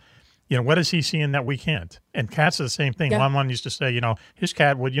before. What is he seeing that we can't? And cats are the same thing. Yeah. One used to say, his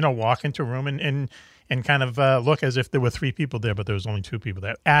cat would, walk into a room and kind of look as if there were 3 people there, but there was only 2 people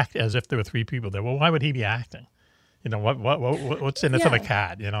there. Act as if there were 3 people there. Well, why would he be acting? What's in it for the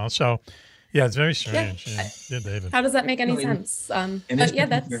cat? So. Yeah, it's very strange. Yeah, David. How does that make any sense? But yeah,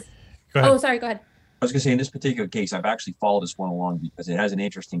 that's. Go ahead. Oh, sorry. Go ahead. I was going to say, in this particular case, I've actually followed this one along because it has an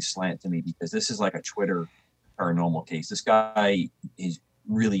interesting slant to me, because this is like a Twitter paranormal case. This guy is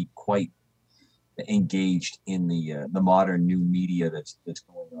really quite engaged in the modern new media that's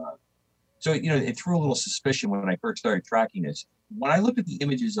going on. So, it threw a little suspicion when I first started tracking this. When I looked at the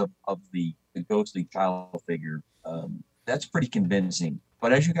images of the ghostly child figure, that's pretty convincing.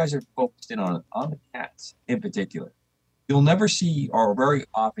 But as you guys are focused in on the cats in particular, you'll never see, or very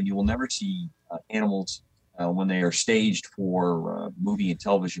often you will never see animals when they are staged for movie and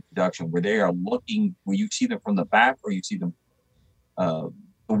television production, where they are looking, where you see them from the back or you see them the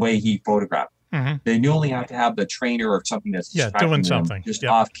way he photographed. Then you only have to have the trainer or something that's doing something just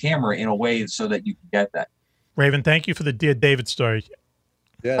off camera in a way so that you can get that. Raven, thank you for the Dear David story.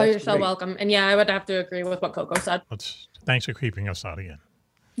 Yeah, you're so welcome. And yeah, I would have to agree with what Coco said. Thanks for creeping us out again.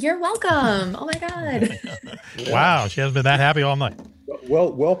 You're welcome. Oh my God. Wow, she hasn't been that happy all night.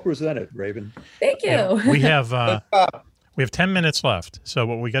 Well presented, Raven. Thank you. We have 10 minutes left. So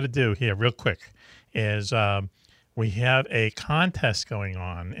what we got to do here, real quick, is we have a contest going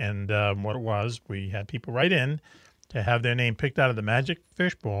on, and what it was, we had people write in to have their name picked out of the Magic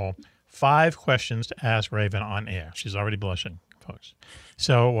Fishbowl. 5 questions to ask Raven on air. She's already blushing, folks.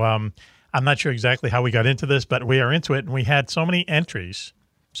 So I'm not sure exactly how we got into this, but we are into it, and we had so many entries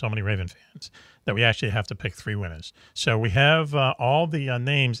so many Raven fans, that we actually have to pick 3 winners. So we have all the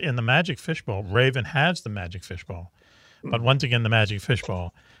names in the Magic Fishbowl. Raven has the Magic Fishbowl. But once again, the Magic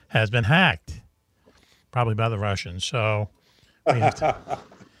Fishbowl has been hacked, probably by the Russians. So we have to,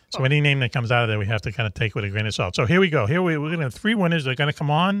 so any name that comes out of there, we have to kind of take with a grain of salt. So here we go. We're going to have 3 winners. They're going to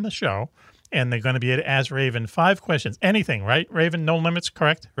come on the show, and they're going to be able to ask Raven 5 questions. Anything, right, Raven? No limits,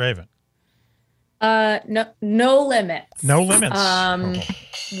 correct, Raven? No limits. No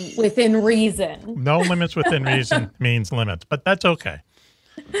limits. Within reason. No limits within reason means limits, but that's okay.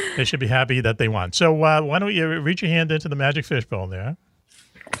 They should be happy that they won. So why don't you reach your hand into the Magic Fishbowl there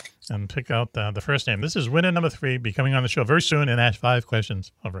and pick out the first name. This is winner number 3, be coming on the show very soon and ask 5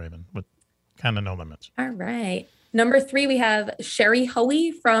 questions of Raven with kind of no limits. All right. Number 3, we have Sherry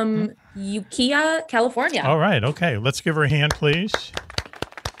Hoey from Ukiah, California. All right. Okay. Let's give her a hand, please.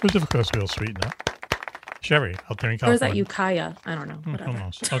 Who's, of course, real sweet now. Sherry, out there in California. Or is that Ukiah? I don't know. Whatever.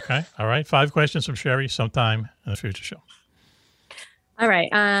 Almost. Okay. All right. 5 questions from Sherry sometime in a future show. All right.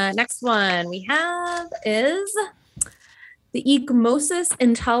 Next one we have is the ecchymosis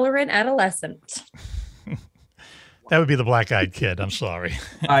intolerant adolescent. That would be the black-eyed kid. I'm sorry.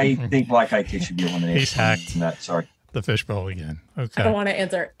 I think black-eyed kid should be eliminated. He's hacked. Sorry. The fishbowl again. Okay. I don't want to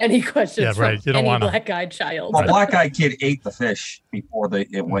answer any questions from any black-eyed child. Well, black-eyed kid ate the fish before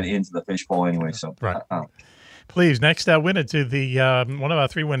it went into the fishbowl anyway. So right. Please, next winner to the one of our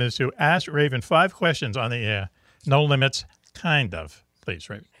 3 winners who asked Raven 5 questions on the air. No limits, kind of. Please,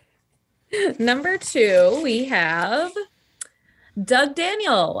 Raven. Number 2, we have Doug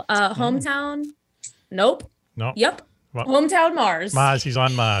Daniel, hometown. Nope. No. Yep. What? Hometown Mars. Mars. He's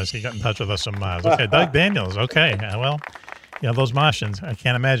on Mars. He got in touch with us on Mars. Okay, Doug Daniels. Okay. Well, those Martians, I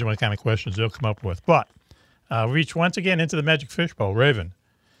can't imagine what kind of questions they'll come up with. But reach once again into the Magic Fishbowl, Raven,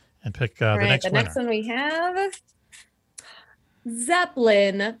 and pick the next winner. The next one we have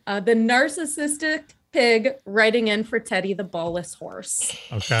Zeppelin, the narcissistic pig writing in for Teddy the ballless horse.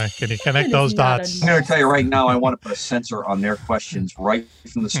 Okay. Can you connect those dots? I'm going to tell you right now, I want to put a censor on their questions right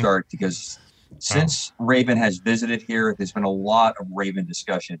from the start because since Raven has visited here, there's been a lot of Raven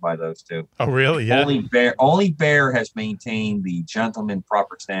discussion by those 2. Oh, really? Yeah. Only Bear has maintained the gentleman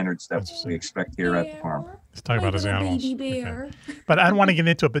proper standards that we expect here at the farm. Let's talk about his animals. Baby bear. Okay. But I don't want to get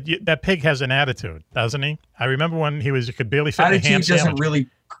into it. But that pig has an attitude, doesn't he? I remember when he could barely fit in a ham attitude doesn't sandwich. really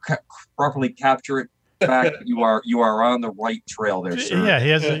properly capture it. In fact, you are on the right trail there, sir. Yeah, he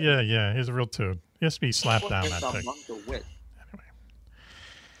has he has a real tune. He has to be slapped down, that pig. Anyway.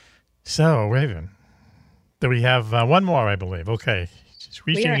 So, Raven, do we have one more, I believe? Okay. She's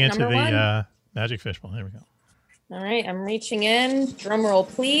reaching into the Magic Fishbowl. Here we go. All right, I'm reaching in. Drum roll,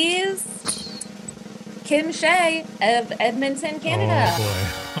 please. Kim Shea of Edmonton, Canada.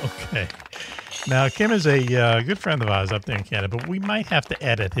 Oh, boy. Okay. Now, Kim is a good friend of ours up there in Canada, but we might have to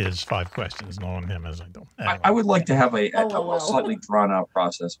edit his 5 questions, knowing him as I don't. Anyway. I would like to have a slightly drawn-out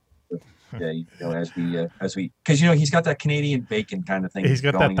process. As we, because he's got that Canadian bacon kind of thing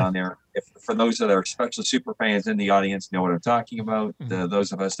going on there. For those that are especially super fans in the audience, know what I'm talking about.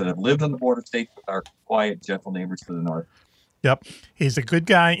 Those of us that have lived on the border states with our quiet, gentle neighbors to the north. Yep, he's a good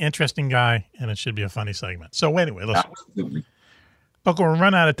guy, interesting guy, and it should be a funny segment. So anyway, listen. Absolutely. Buckle, we're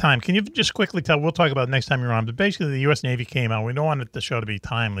running out of time. Can you just quickly tell? We'll talk about it next time you're on. But basically, the U.S. Navy came out. We don't want the show to be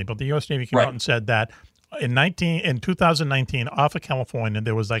timely, but the U.S. Navy came out and said that in 2019, off of California,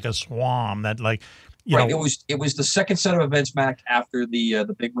 there was like a swarm that, like, you know, it was the second set of events, Mac, after the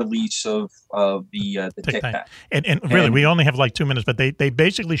big release of the Tic Tac. And really, we only have like 2 minutes, but they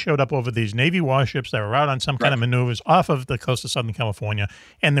basically showed up over these Navy warships that were out on some kind of maneuvers off of the coast of Southern California,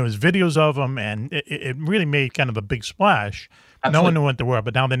 and there was videos of them, and it really made kind of a big splash. Absolutely. No one knew what they were,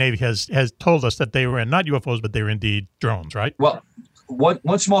 but now the Navy has told us that they were not UFOs, but they were indeed drones, right? Well,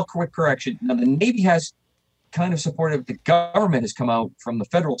 one small quick correction. Now, the Navy has kind of supported, the government has come out from the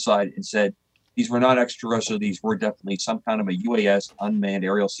federal side and said these were not extraterrestrial, these were definitely some kind of a UAS, unmanned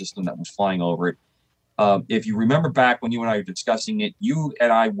aerial system that was flying over it. If you remember back when you and I were discussing it, you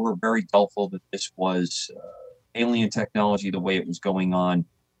and I were very doubtful that this was alien technology the way it was going on.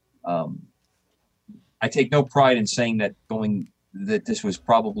 I take no pride in saying that this was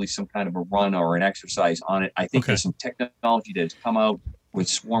probably some kind of a run or an exercise on it. I think there's some technology that has come out with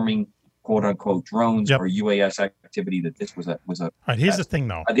swarming, quote unquote, drones or UAS activity that this was a. All right, here's the thing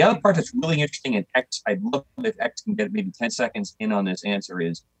though. The other part that's really interesting, and I'd love if X can get maybe 10 seconds in on this answer,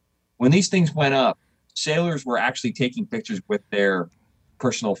 is when these things went up, sailors were actually taking pictures with their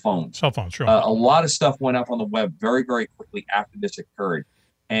personal phones. Cell phones, sure. A lot of stuff went up on the web very, very quickly after this occurred.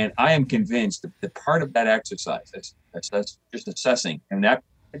 And I am convinced that part of that exercise, that's just assessing, and that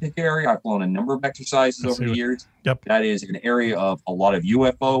particular area. I've flown a number of exercises over the years. Yep. That is an area of a lot of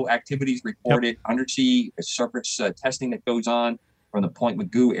UFO activities reported, undersea surface testing that goes on from the Point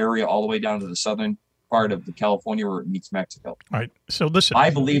Mugu area all the way down to the southern part of the California where it meets Mexico. All right. So listen. I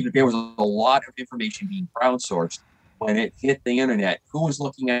believe that there was a lot of information being crowdsourced when it hit the internet. Who was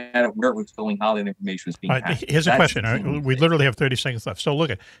looking at it, where it was going, how that information was being passed. Here's a question. All right? We literally have 30 seconds left. So look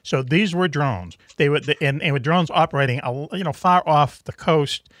at. So these were drones. They were and with drones operating, far off the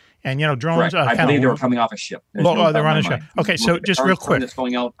coast. And drones. I believe they were coming off a ship. They're on a ship. Okay, so just real quick. That's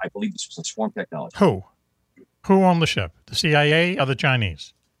going out. I believe this was a swarm technology. Who owned the ship? The CIA or the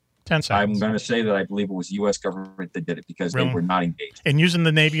Chinese? 10 seconds. I'm going to say that I believe it was the U.S. government that did it because they were not engaged. And using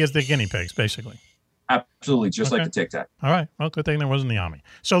the Navy as their guinea pigs, basically. Absolutely, just like the Tic Tac. All right. Well, good thing there wasn't the Army.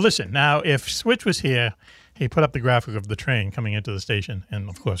 So listen, now if Switch was here, he put up the graphic of the train coming into the station and,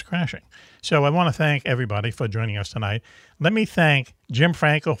 of course, crashing. So I want to thank everybody for joining us tonight. Let me thank Jim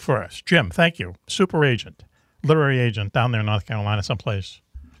Franco first. Jim, thank you. Super agent, literary agent down there in North Carolina someplace.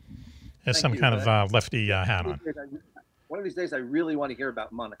 Has some kind of lefty hat on. One of these days, I really want to hear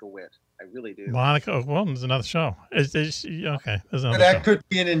about Monica Witt. I really do. Monica, well, there's another show. Okay, there's another that show. Could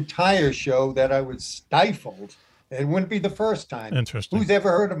be an entire show that I was stifled. It wouldn't be the first time. Interesting. Who's ever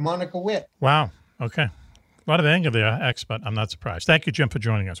heard of Monica Witt? Wow. Okay. A lot of anger there, X, but I'm not surprised. Thank you, Jim, for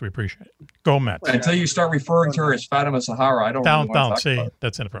joining us. We appreciate it. Go Mets. Until you start referring to her as Fatima Sahara, I don't really want to talk see, about it.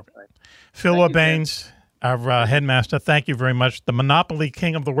 That's inappropriate. Right. Phil Urbanes, our headmaster, thank you very much. The Monopoly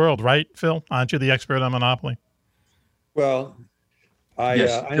king of the world, right, Phil? Aren't you the expert on Monopoly? Well,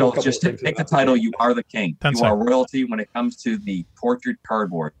 yes, Phil, just take the title. You are the king. You are royalty when it comes to the portrait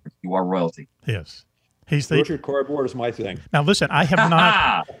cardboard. You are royalty. Yes. Portrait cardboard is my thing. Now listen, I have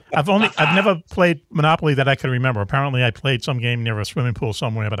not. I've never played Monopoly that I can remember. Apparently, I played some game near a swimming pool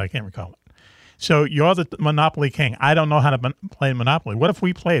somewhere, but I can't recall it. So you're the Monopoly king. I don't know how to play Monopoly. What if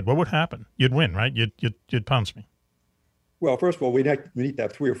we played? What would happen? You'd win, right? You'd pounce me. Well, first of all, we need to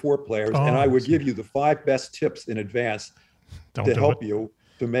have 3 or 4 players, and I would give you the 5 best tips in advance to help you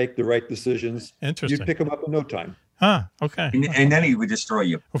to make the right decisions. Interesting. You'd pick them up in no time. Huh, okay. And then he would destroy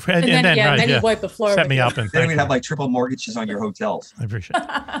you. And then he'd wipe the floor. Set me up. And then we'd have like triple mortgages on your hotels. I appreciate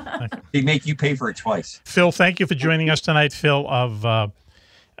it. He'd make you pay for it twice. Phil, thank you for joining us tonight, Phil, of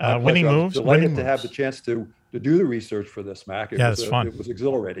Winning Moves. I'm delighted to have the chance to do the research for this, Mac. It's fun. It was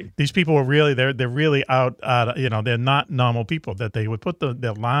exhilarating. These people were really, they're really out, they're not normal people, that they would put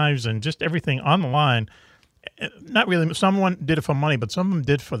their lives and just everything on the line. Not really. Someone did it for money, but some of them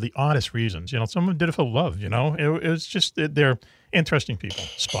did for the oddest reasons. Some of them did it for love. It was just, they're interesting people,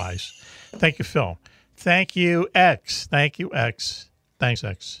 spies. Thank you, Phil. Thank you, X. Thank you, X. Thanks,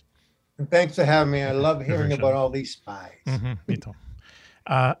 X. And thanks for having me. I love hearing about all these spies. Mm-hmm. Me too.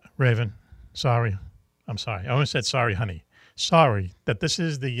 Raven, sorry. I'm sorry. I almost said sorry, honey. Sorry that this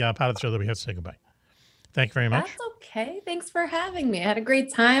is the part of the show that we have to say goodbye. Thank you very much. That's okay. Thanks for having me. I had a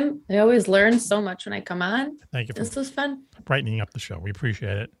great time. I always learn so much when I come on. Thank you. This was fun. Brightening up the show. We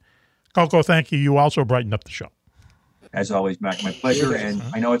appreciate it. Coco, thank you. You also brightened up the show. As always, Mac, my pleasure. And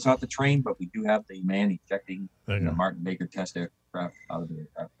I know it's not the train, but we do have the man ejecting the Martin Baker test aircraft out of the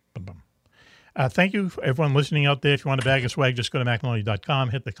aircraft. Thank you for everyone listening out there. If you want a bag of swag, just go to MacMaloney.com,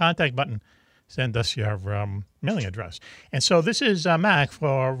 hit the contact button, send us your mailing address. And so this is Mac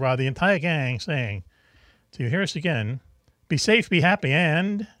for the entire gang saying, till you hear us again, be safe, be happy,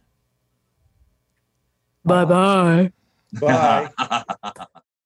 and... Bye-bye. Bye.